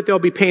know that there'll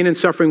be pain and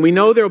suffering. We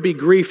know there'll be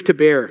grief to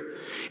bear.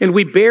 And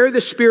we bear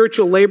the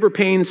spiritual labor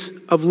pains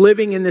of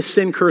living in this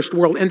sin-cursed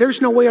world. And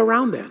there's no way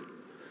around that.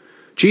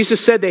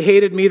 Jesus said, "They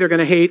hated me, they're going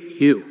to hate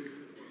you."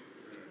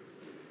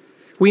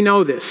 We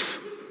know this.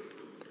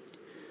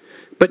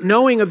 But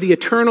knowing of the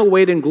eternal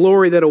weight and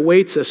glory that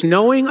awaits us,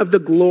 knowing of the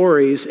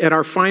glories at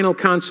our final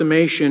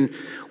consummation,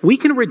 we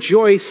can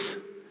rejoice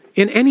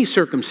in any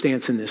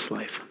circumstance in this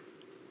life.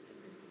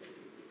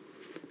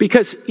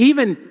 Because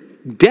even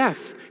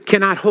death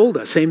cannot hold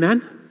us.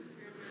 Amen?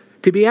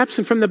 To be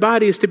absent from the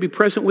body is to be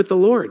present with the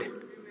Lord.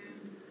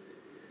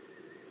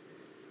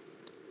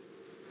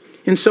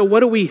 And so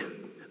what do we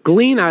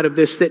glean out of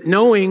this? That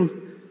knowing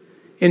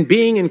and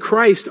being in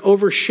Christ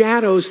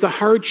overshadows the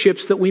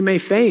hardships that we may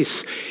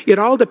face. It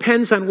all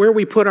depends on where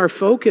we put our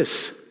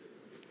focus.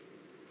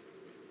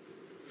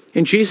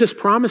 And Jesus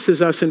promises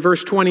us in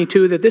verse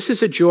 22 that this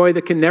is a joy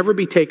that can never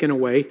be taken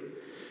away.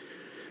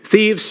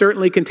 Thieves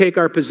certainly can take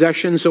our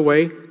possessions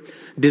away.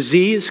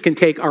 Disease can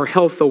take our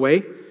health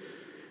away.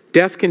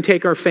 Death can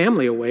take our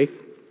family away.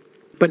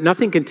 But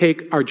nothing can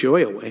take our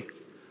joy away.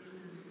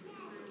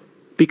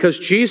 Because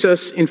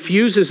Jesus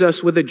infuses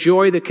us with a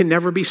joy that can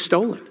never be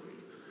stolen.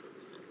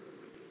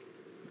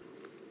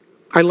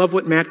 I love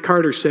what Matt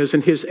Carter says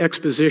in his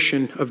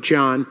exposition of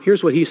John.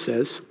 Here's what he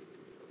says.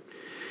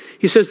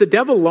 He says, "The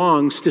devil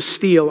longs to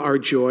steal our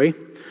joy,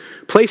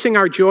 placing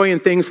our joy in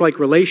things like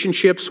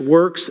relationships,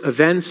 works,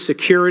 events,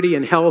 security,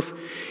 and health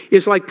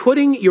is like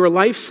putting your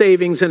life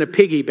savings in a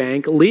piggy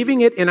bank,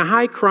 leaving it in a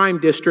high crime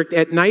district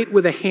at night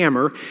with a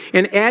hammer,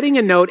 and adding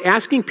a note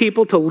asking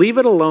people to leave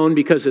it alone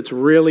because it's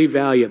really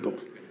valuable.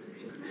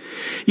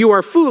 You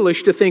are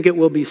foolish to think it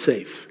will be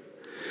safe.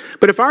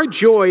 But if our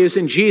joy is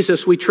in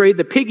Jesus, we trade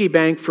the piggy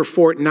bank for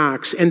Fort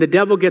Knox, and the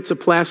devil gets a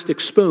plastic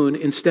spoon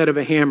instead of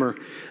a hammer.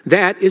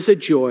 That is a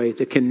joy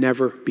that can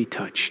never be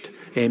touched.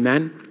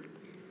 Amen?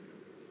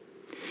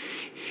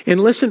 And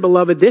listen,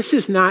 beloved, this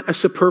is not a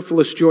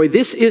superfluous joy.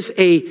 This is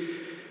a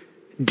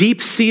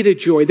deep-seated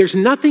joy. There's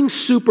nothing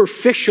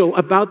superficial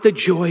about the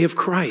joy of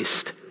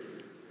Christ.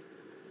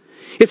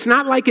 It's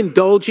not like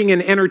indulging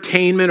in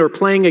entertainment or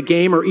playing a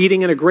game or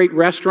eating in a great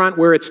restaurant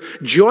where it's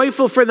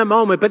joyful for the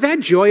moment, but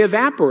that joy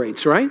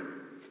evaporates, right?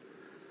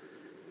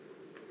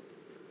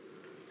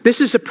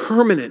 This is a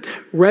permanent,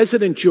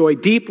 resident joy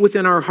deep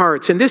within our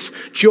hearts. And this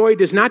joy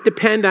does not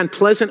depend on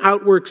pleasant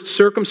outward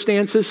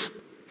circumstances.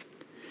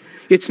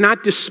 It's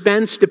not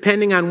dispensed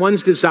depending on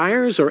one's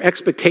desires or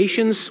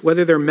expectations,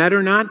 whether they're met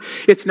or not.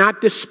 It's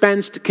not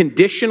dispensed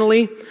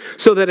conditionally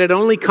so that it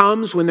only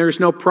comes when there's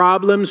no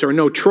problems or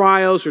no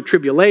trials or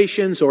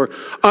tribulations or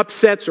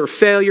upsets or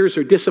failures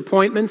or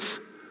disappointments.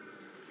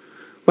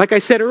 Like I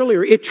said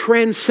earlier, it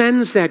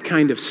transcends that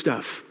kind of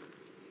stuff.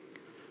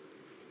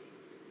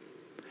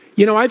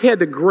 You know, I've had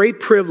the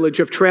great privilege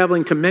of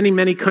traveling to many,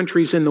 many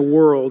countries in the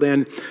world,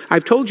 and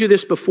I've told you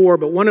this before,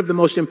 but one of the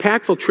most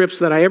impactful trips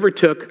that I ever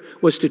took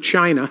was to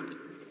China,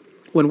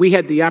 when we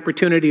had the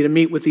opportunity to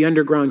meet with the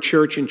underground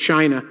church in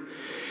China.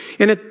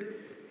 And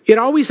it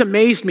always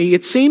amazed me.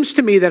 It seems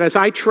to me that as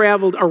I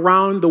traveled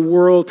around the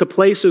world to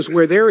places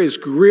where there is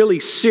really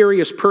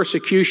serious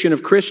persecution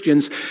of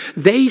Christians,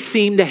 they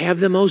seem to have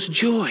the most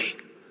joy.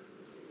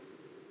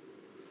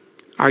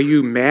 Are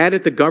you mad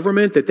at the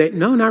government that they...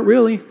 No, not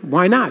really.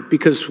 Why not?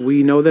 Because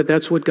we know that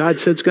that's what God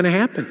said is going to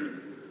happen.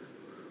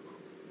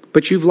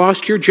 But you've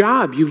lost your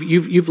job.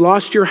 You've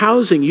lost your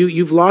housing.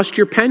 You've lost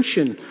your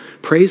pension.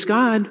 Praise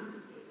God.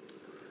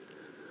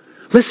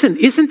 Listen,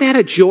 isn't that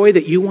a joy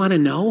that you want to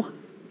know?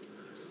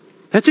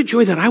 That's a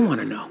joy that I want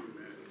to know.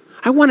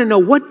 I want to know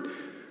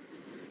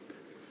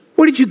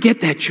where did you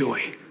get that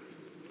joy?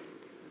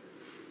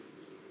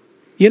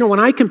 You know,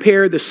 when I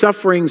compare the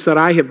sufferings that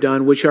I have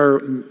done, which are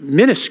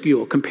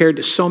minuscule compared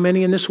to so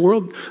many in this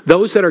world,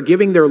 those that are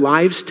giving their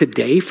lives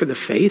today for the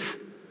faith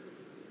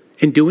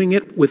and doing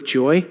it with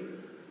joy,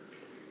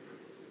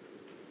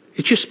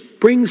 it just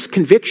brings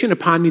conviction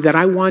upon me that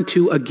I want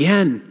to,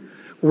 again,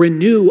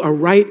 renew a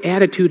right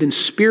attitude and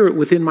spirit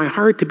within my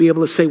heart to be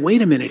able to say,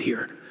 wait a minute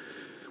here.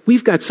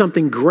 We've got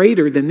something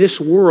greater than this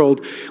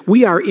world.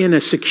 We are in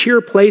a secure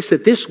place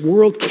that this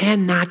world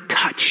cannot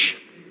touch.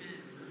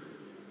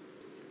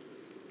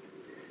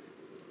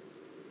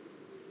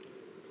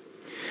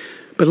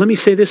 But let me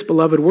say this,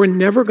 beloved, we're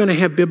never going to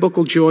have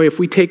biblical joy if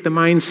we take the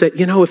mindset,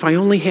 if I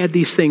only had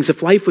these things,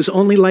 if life was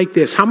only like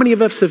this. How many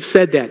of us have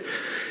said that?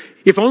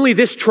 If only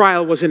this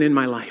trial wasn't in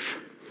my life.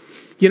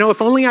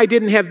 If only I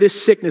didn't have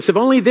this sickness, if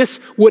only this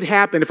would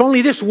happen, if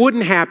only this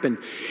wouldn't happen.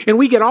 And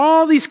we get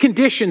all these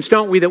conditions,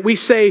 don't we, that we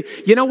say,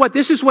 you know what,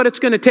 this is what it's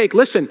going to take.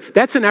 Listen,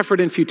 that's an effort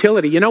in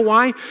futility. You know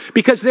why?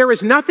 Because there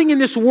is nothing in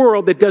this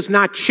world that does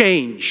not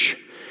change,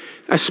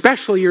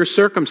 especially your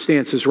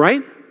circumstances,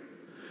 right?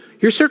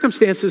 Your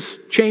circumstances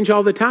change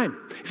all the time.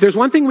 If there's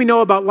one thing we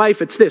know about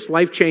life, it's this: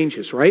 life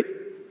changes, right?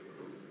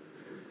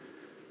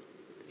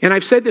 And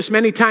I've said this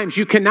many times,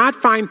 you cannot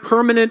find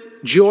permanent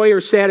joy or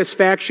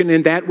satisfaction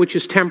in that which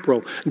is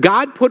temporal.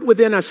 God put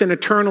within us an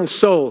eternal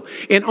soul,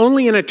 and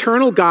only an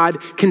eternal God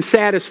can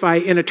satisfy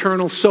an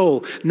eternal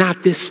soul,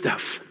 not this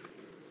stuff.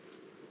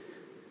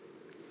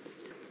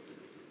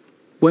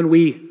 When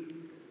we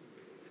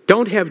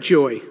don't have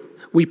joy,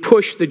 we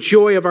push the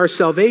joy of our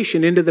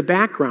salvation into the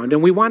background,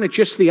 and we want it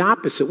just the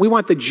opposite. We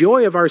want the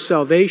joy of our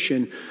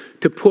salvation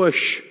to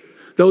push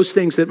those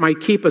things that might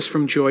keep us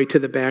from joy to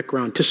the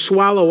background, to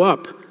swallow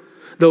up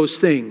those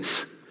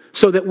things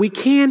so that we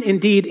can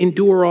indeed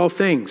endure all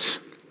things.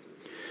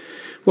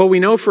 Well, we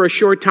know for a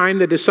short time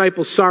the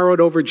disciples sorrowed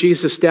over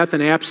Jesus' death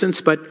and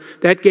absence, but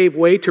that gave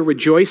way to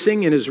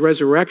rejoicing in his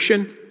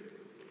resurrection.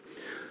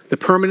 The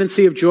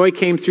permanency of joy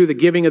came through the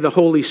giving of the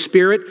Holy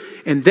Spirit,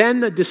 and then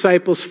the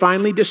disciples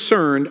finally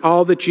discerned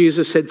all that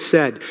Jesus had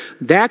said.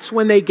 That's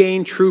when they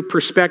gained true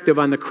perspective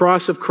on the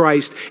cross of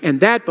Christ, and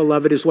that,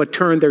 beloved, is what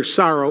turned their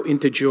sorrow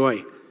into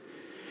joy.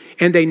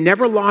 And they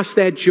never lost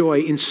that joy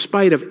in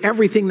spite of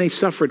everything they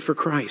suffered for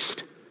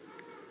Christ.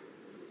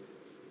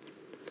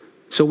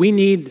 So we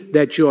need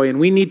that joy, and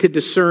we need to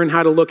discern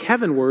how to look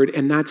heavenward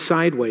and not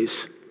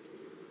sideways.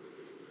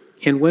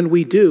 And when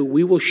we do,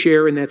 we will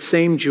share in that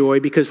same joy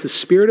because the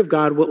Spirit of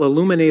God will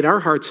illuminate our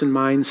hearts and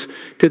minds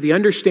to the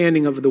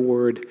understanding of the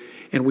Word,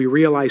 and we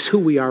realize who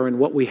we are and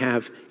what we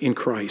have in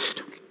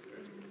Christ.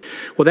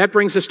 Well, that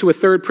brings us to a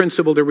third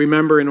principle to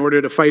remember in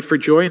order to fight for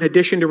joy. In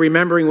addition to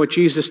remembering what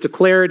Jesus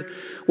declared,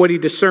 what he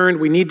discerned,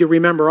 we need to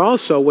remember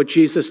also what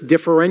Jesus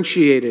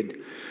differentiated.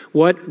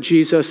 What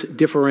Jesus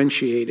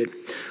differentiated.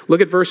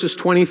 Look at verses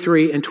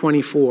 23 and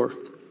 24.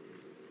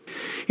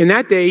 In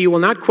that day you will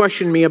not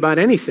question me about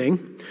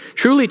anything.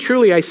 Truly,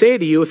 truly, I say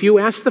to you, if you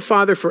ask the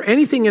Father for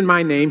anything in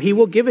my name, he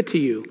will give it to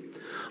you.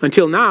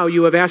 Until now,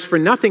 you have asked for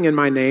nothing in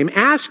my name.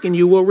 Ask and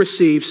you will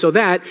receive, so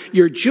that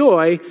your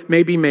joy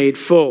may be made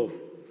full.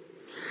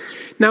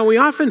 Now, we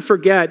often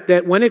forget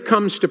that when it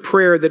comes to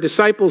prayer, the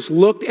disciples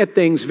looked at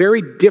things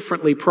very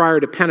differently prior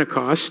to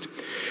Pentecost.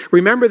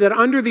 Remember that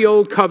under the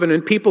Old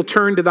Covenant, people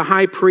turned to the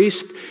high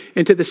priest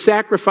and to the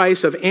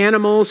sacrifice of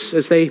animals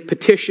as they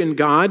petitioned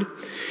God.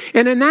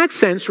 And in that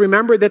sense,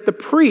 remember that the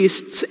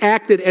priests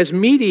acted as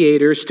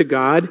mediators to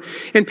God,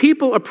 and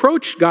people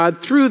approached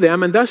God through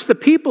them, and thus the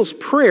people's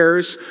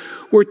prayers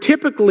were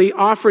typically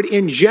offered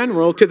in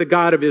general to the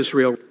God of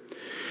Israel.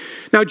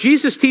 Now,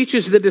 Jesus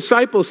teaches the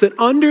disciples that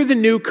under the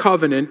new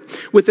covenant,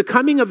 with the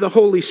coming of the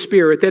Holy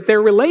Spirit, that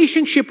their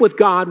relationship with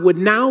God would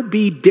now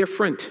be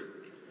different.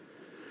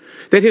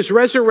 That his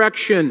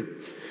resurrection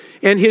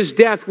and his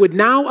death would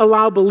now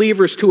allow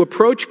believers to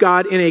approach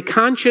God in a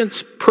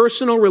conscious,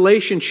 personal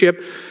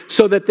relationship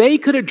so that they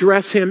could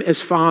address him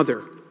as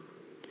Father.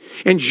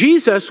 And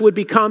Jesus would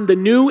become the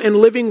new and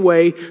living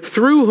way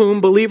through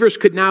whom believers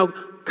could now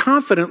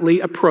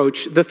confidently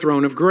approach the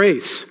throne of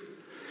grace.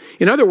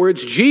 In other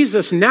words,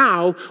 Jesus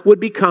now would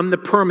become the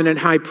permanent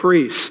high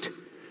priest.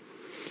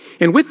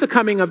 And with the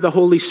coming of the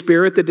Holy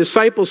Spirit, the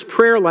disciples'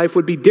 prayer life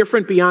would be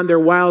different beyond their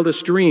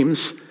wildest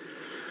dreams.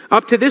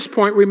 Up to this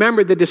point,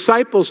 remember, the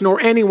disciples nor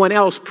anyone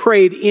else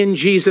prayed in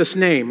Jesus'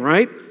 name,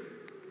 right?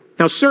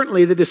 Now,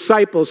 certainly the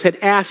disciples had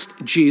asked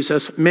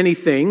Jesus many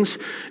things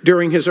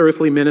during his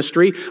earthly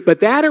ministry, but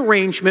that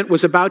arrangement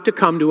was about to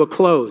come to a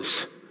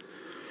close.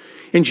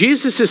 And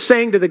Jesus is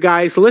saying to the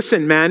guys,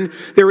 listen, men,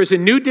 there is a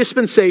new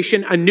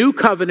dispensation, a new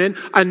covenant,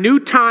 a new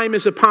time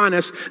is upon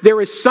us. There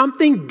is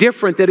something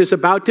different that is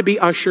about to be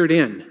ushered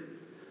in.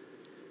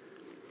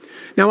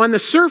 Now, on the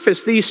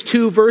surface, these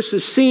two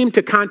verses seem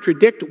to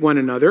contradict one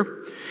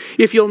another.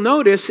 If you'll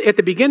notice, at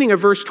the beginning of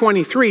verse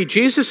 23,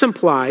 Jesus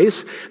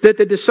implies that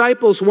the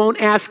disciples won't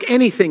ask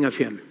anything of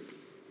him.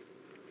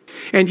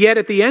 And yet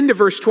at the end of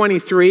verse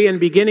 23 and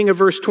beginning of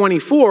verse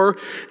 24,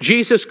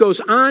 Jesus goes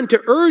on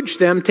to urge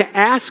them to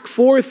ask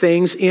for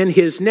things in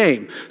his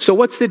name. So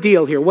what's the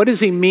deal here? What does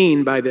he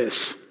mean by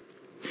this?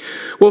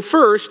 Well,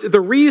 first,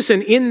 the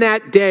reason in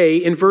that day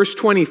in verse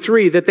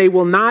 23 that they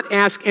will not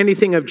ask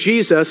anything of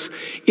Jesus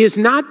is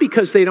not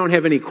because they don't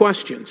have any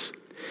questions.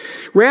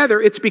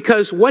 Rather, it's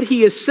because what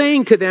he is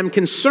saying to them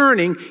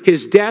concerning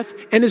his death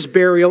and his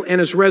burial and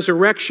his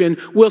resurrection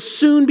will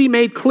soon be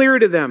made clear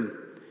to them.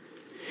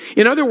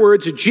 In other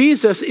words,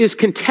 Jesus is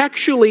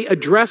contextually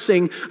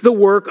addressing the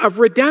work of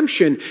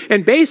redemption.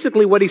 And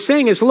basically what he's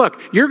saying is, look,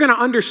 you're going to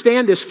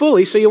understand this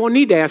fully, so you won't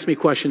need to ask me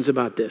questions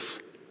about this.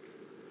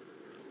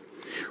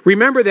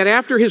 Remember that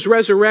after his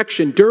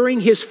resurrection, during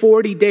his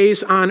 40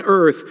 days on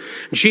earth,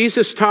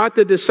 Jesus taught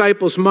the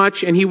disciples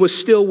much, and he was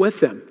still with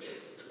them.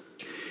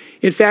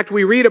 In fact,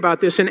 we read about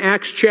this in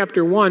Acts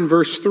chapter 1,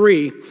 verse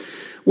 3,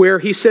 where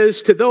he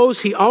says, to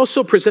those he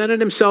also presented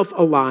himself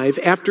alive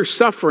after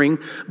suffering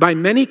by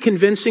many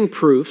convincing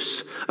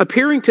proofs,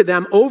 appearing to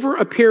them over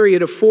a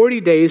period of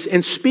 40 days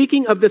and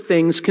speaking of the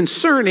things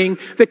concerning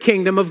the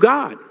kingdom of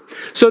God.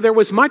 So there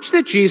was much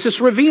that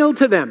Jesus revealed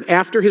to them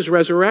after his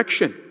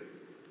resurrection.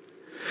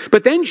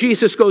 But then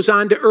Jesus goes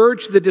on to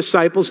urge the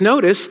disciples,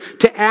 notice,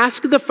 to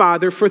ask the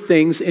Father for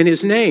things in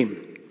his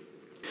name.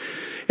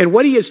 And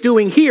what he is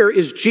doing here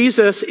is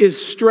Jesus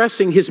is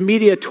stressing his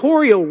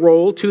mediatorial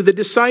role to the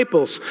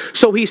disciples.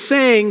 So he's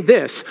saying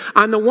this,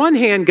 on the one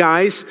hand,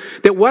 guys,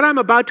 that what I'm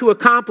about to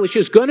accomplish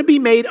is going to be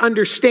made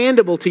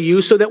understandable to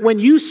you so that when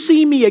you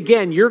see me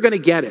again, you're going to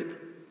get it.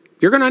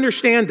 You're going to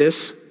understand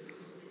this.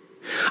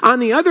 On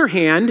the other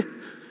hand,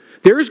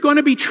 there's going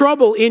to be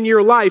trouble in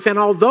your life, and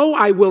although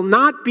I will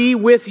not be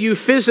with you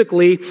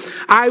physically,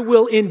 I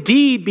will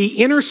indeed be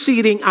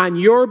interceding on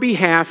your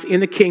behalf in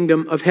the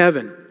kingdom of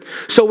heaven.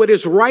 So it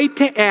is right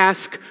to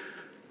ask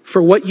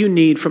for what you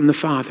need from the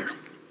Father.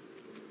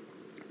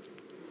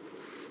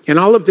 And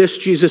all of this,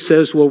 Jesus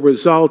says, will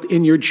result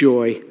in your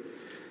joy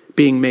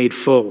being made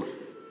full.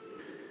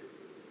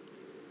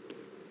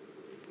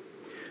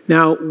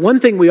 Now, one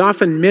thing we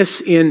often miss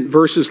in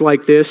verses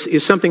like this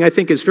is something I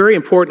think is very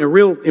important, a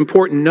real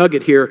important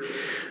nugget here.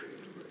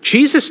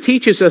 Jesus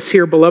teaches us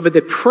here, beloved,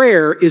 that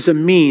prayer is a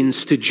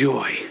means to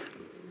joy.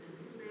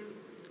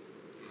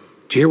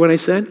 Did you hear what I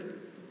said?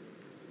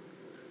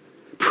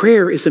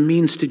 Prayer is a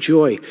means to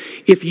joy.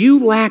 If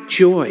you lack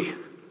joy,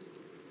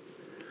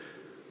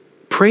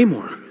 pray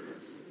more.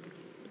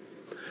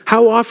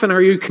 How often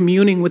are you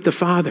communing with the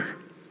Father?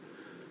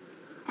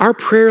 Our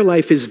prayer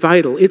life is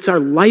vital. It's our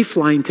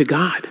lifeline to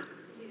God.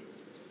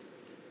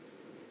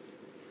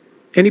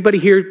 Anybody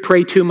here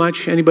pray too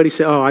much? Anybody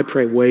say, oh, I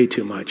pray way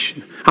too much?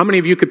 How many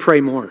of you could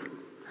pray more?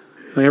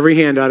 Every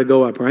hand ought to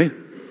go up, right?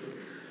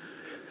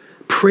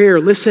 Prayer,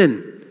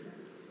 listen.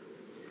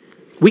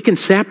 We can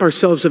sap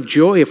ourselves of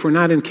joy if we're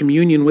not in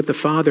communion with the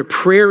Father.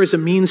 Prayer is a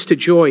means to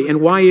joy.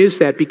 And why is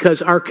that?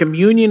 Because our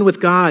communion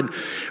with God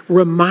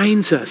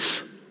reminds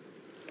us,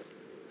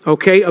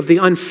 okay, of the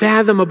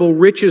unfathomable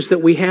riches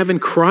that we have in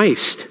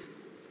Christ.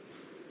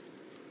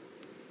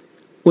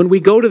 When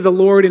we go to the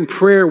Lord in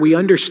prayer, we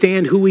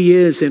understand who He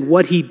is and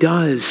what He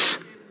does.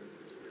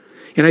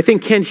 And I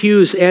think Kent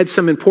Hughes adds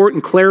some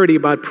important clarity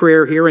about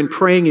prayer here and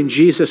praying in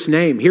Jesus'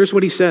 name. Here's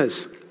what he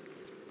says.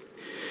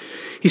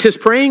 He says,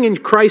 praying in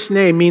Christ's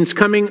name means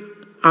coming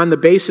on the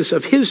basis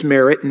of His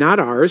merit, not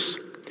ours.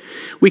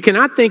 We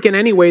cannot think in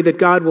any way that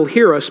God will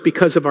hear us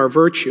because of our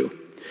virtue.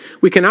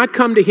 We cannot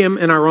come to Him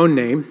in our own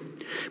name.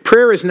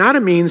 Prayer is not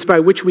a means by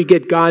which we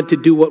get God to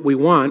do what we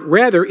want.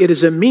 Rather, it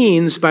is a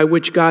means by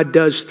which God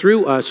does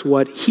through us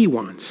what He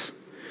wants.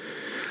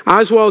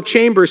 Oswald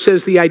Chambers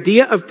says the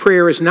idea of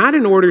prayer is not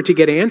in order to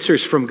get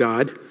answers from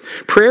God.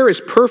 Prayer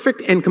is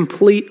perfect and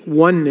complete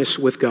oneness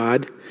with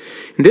God.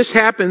 And this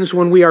happens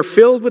when we are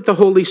filled with the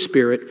Holy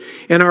Spirit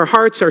and our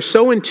hearts are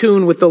so in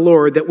tune with the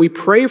Lord that we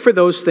pray for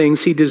those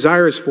things He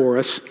desires for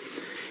us.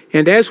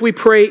 And as we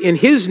pray in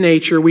His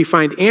nature, we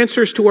find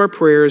answers to our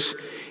prayers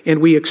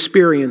and we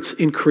experience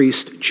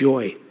increased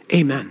joy.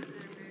 Amen.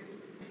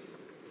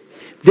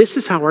 This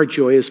is how our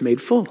joy is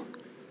made full.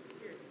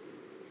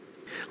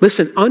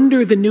 Listen,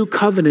 under the new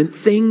covenant,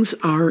 things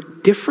are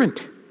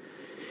different.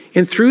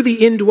 And through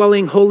the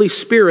indwelling Holy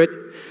Spirit,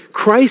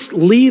 Christ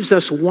leaves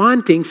us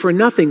wanting for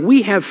nothing.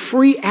 We have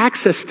free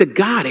access to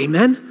God.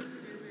 Amen?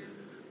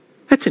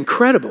 That's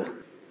incredible.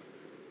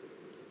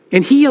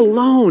 And He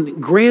alone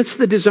grants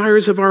the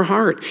desires of our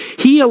heart.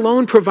 He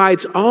alone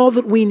provides all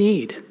that we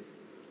need.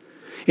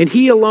 And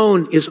He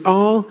alone is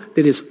all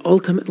that is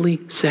ultimately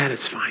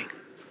satisfying.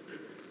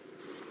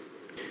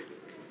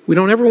 We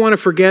don't ever want to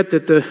forget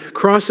that the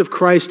cross of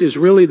Christ is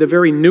really the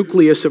very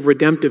nucleus of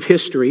redemptive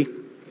history.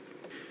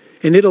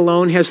 And it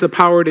alone has the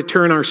power to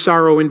turn our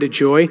sorrow into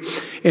joy.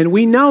 And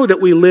we know that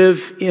we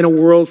live in a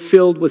world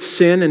filled with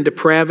sin and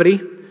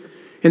depravity.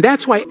 And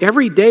that's why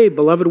every day,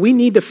 beloved, we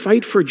need to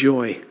fight for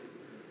joy.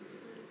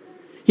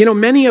 You know,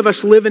 many of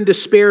us live in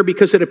despair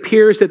because it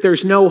appears that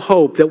there's no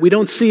hope, that we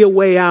don't see a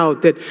way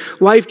out, that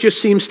life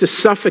just seems to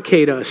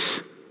suffocate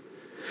us.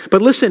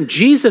 But listen,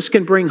 Jesus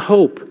can bring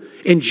hope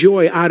and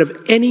joy out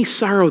of any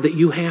sorrow that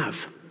you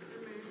have.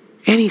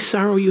 Any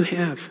sorrow you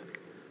have.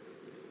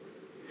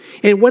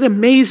 And what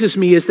amazes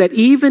me is that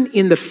even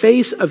in the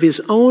face of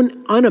His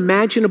own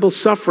unimaginable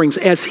sufferings,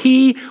 as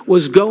He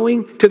was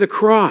going to the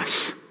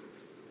cross,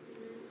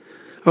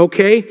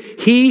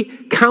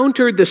 He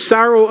countered the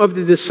sorrow of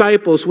the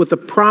disciples with the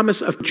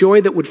promise of joy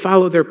that would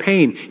follow their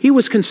pain. He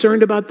was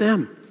concerned about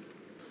them.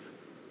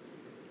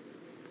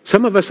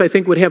 Some of us, I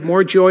think, would have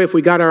more joy if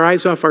we got our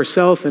eyes off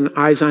ourselves and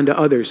eyes onto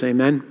others.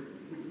 Amen?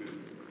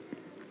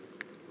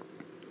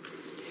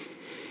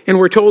 And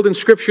we're told in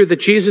Scripture that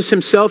Jesus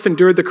Himself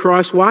endured the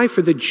cross. Why?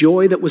 For the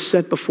joy that was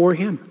set before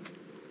Him.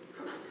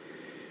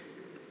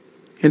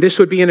 And this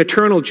would be an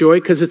eternal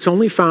joy because it's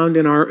only found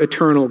in our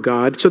eternal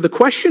God. So the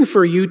question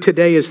for you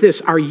today is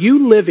this: are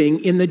you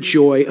living in the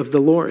joy of the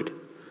Lord?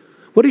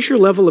 What is your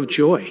level of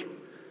joy?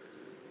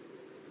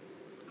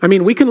 I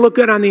mean, we can look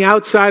good on the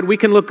outside. We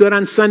can look good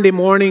on Sunday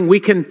morning. We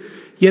can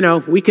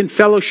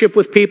fellowship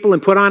with people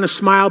and put on a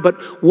smile.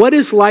 But what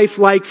is life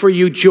like for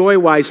you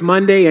joy-wise,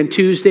 Monday and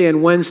Tuesday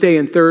and Wednesday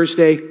and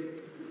Thursday?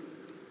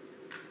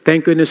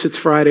 Thank goodness it's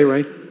Friday,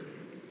 right?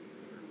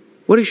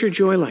 What is your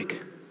joy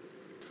like?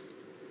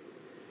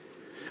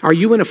 Are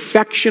you an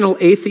affectional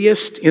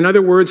atheist? In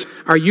other words,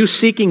 are you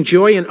seeking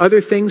joy in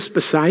other things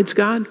besides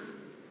God?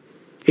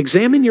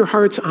 Examine your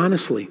hearts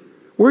honestly.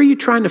 Where are you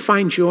trying to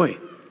find joy?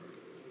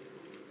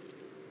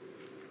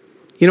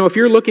 You know, if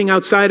you're looking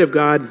outside of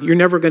God, you're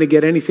never going to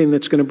get anything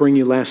that's going to bring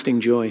you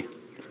lasting joy.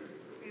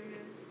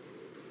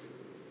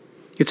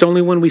 It's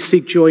only when we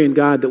seek joy in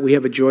God that we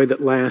have a joy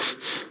that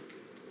lasts.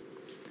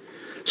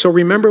 So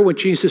remember what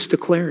Jesus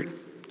declared.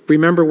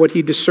 Remember what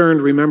He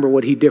discerned. Remember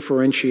what He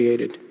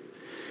differentiated.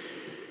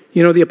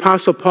 You know, the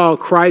Apostle Paul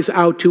cries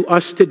out to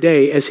us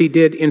today, as he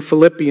did in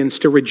Philippians,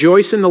 to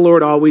rejoice in the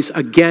Lord always.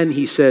 Again,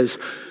 he says,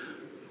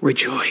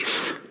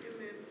 rejoice.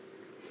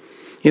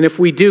 And if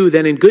we do,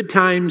 then in good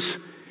times,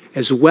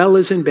 as well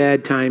as in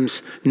bad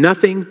times,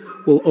 nothing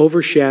will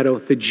overshadow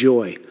the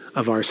joy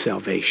of our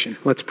salvation.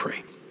 Let's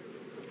pray.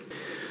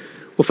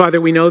 Well, Father,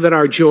 we know that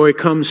our joy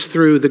comes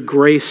through the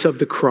grace of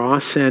the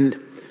cross. And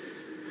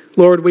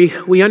Lord,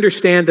 we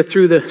understand that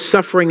through the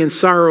suffering and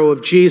sorrow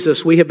of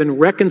Jesus, we have been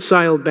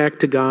reconciled back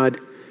to God.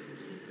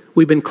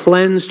 We've been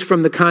cleansed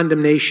from the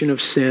condemnation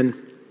of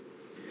sin.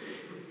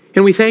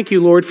 And we thank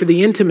you, Lord, for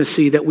the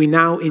intimacy that we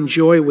now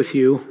enjoy with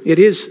you. It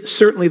is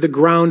certainly the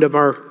ground of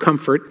our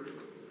comfort.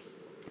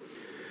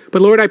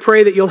 But Lord, I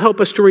pray that you'll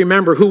help us to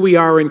remember who we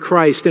are in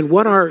Christ and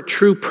what our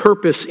true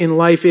purpose in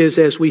life is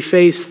as we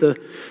face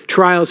the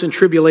trials and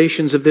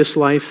tribulations of this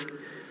life.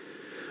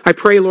 I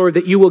pray, Lord,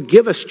 that you will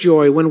give us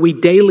joy when we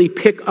daily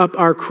pick up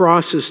our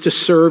crosses to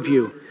serve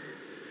you.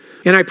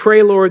 And I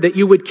pray, Lord, that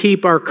you would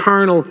keep our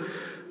carnal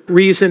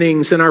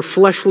reasonings and our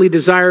fleshly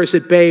desires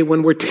at bay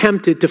when we're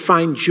tempted to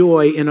find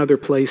joy in other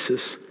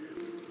places.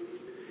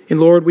 And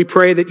Lord, we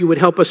pray that you would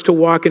help us to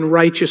walk in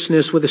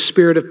righteousness with a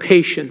spirit of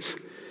patience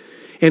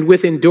and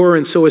with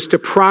endurance so as to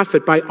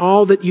profit by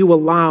all that you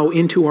allow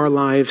into our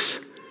lives.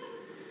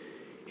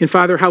 And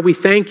Father, how we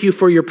thank you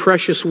for your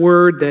precious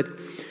word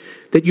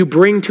that you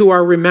bring to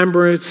our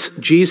remembrance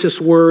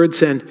Jesus'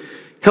 words, and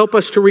help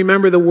us to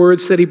remember the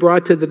words that he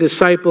brought to the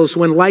disciples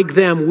when, like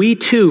them, we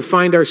too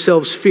find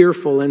ourselves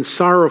fearful and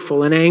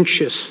sorrowful and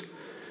anxious.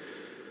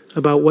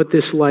 about what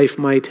this life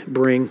might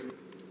bring.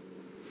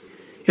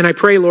 And I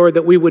pray, Lord,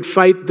 that we would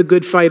fight the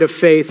good fight of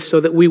faith so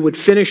that we would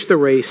finish the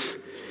race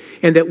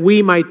and that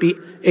we might be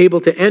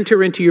able to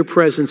enter into your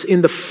presence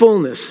in the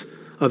fullness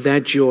of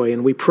that joy.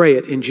 And we pray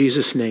it in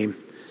Jesus' name.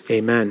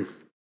 Amen.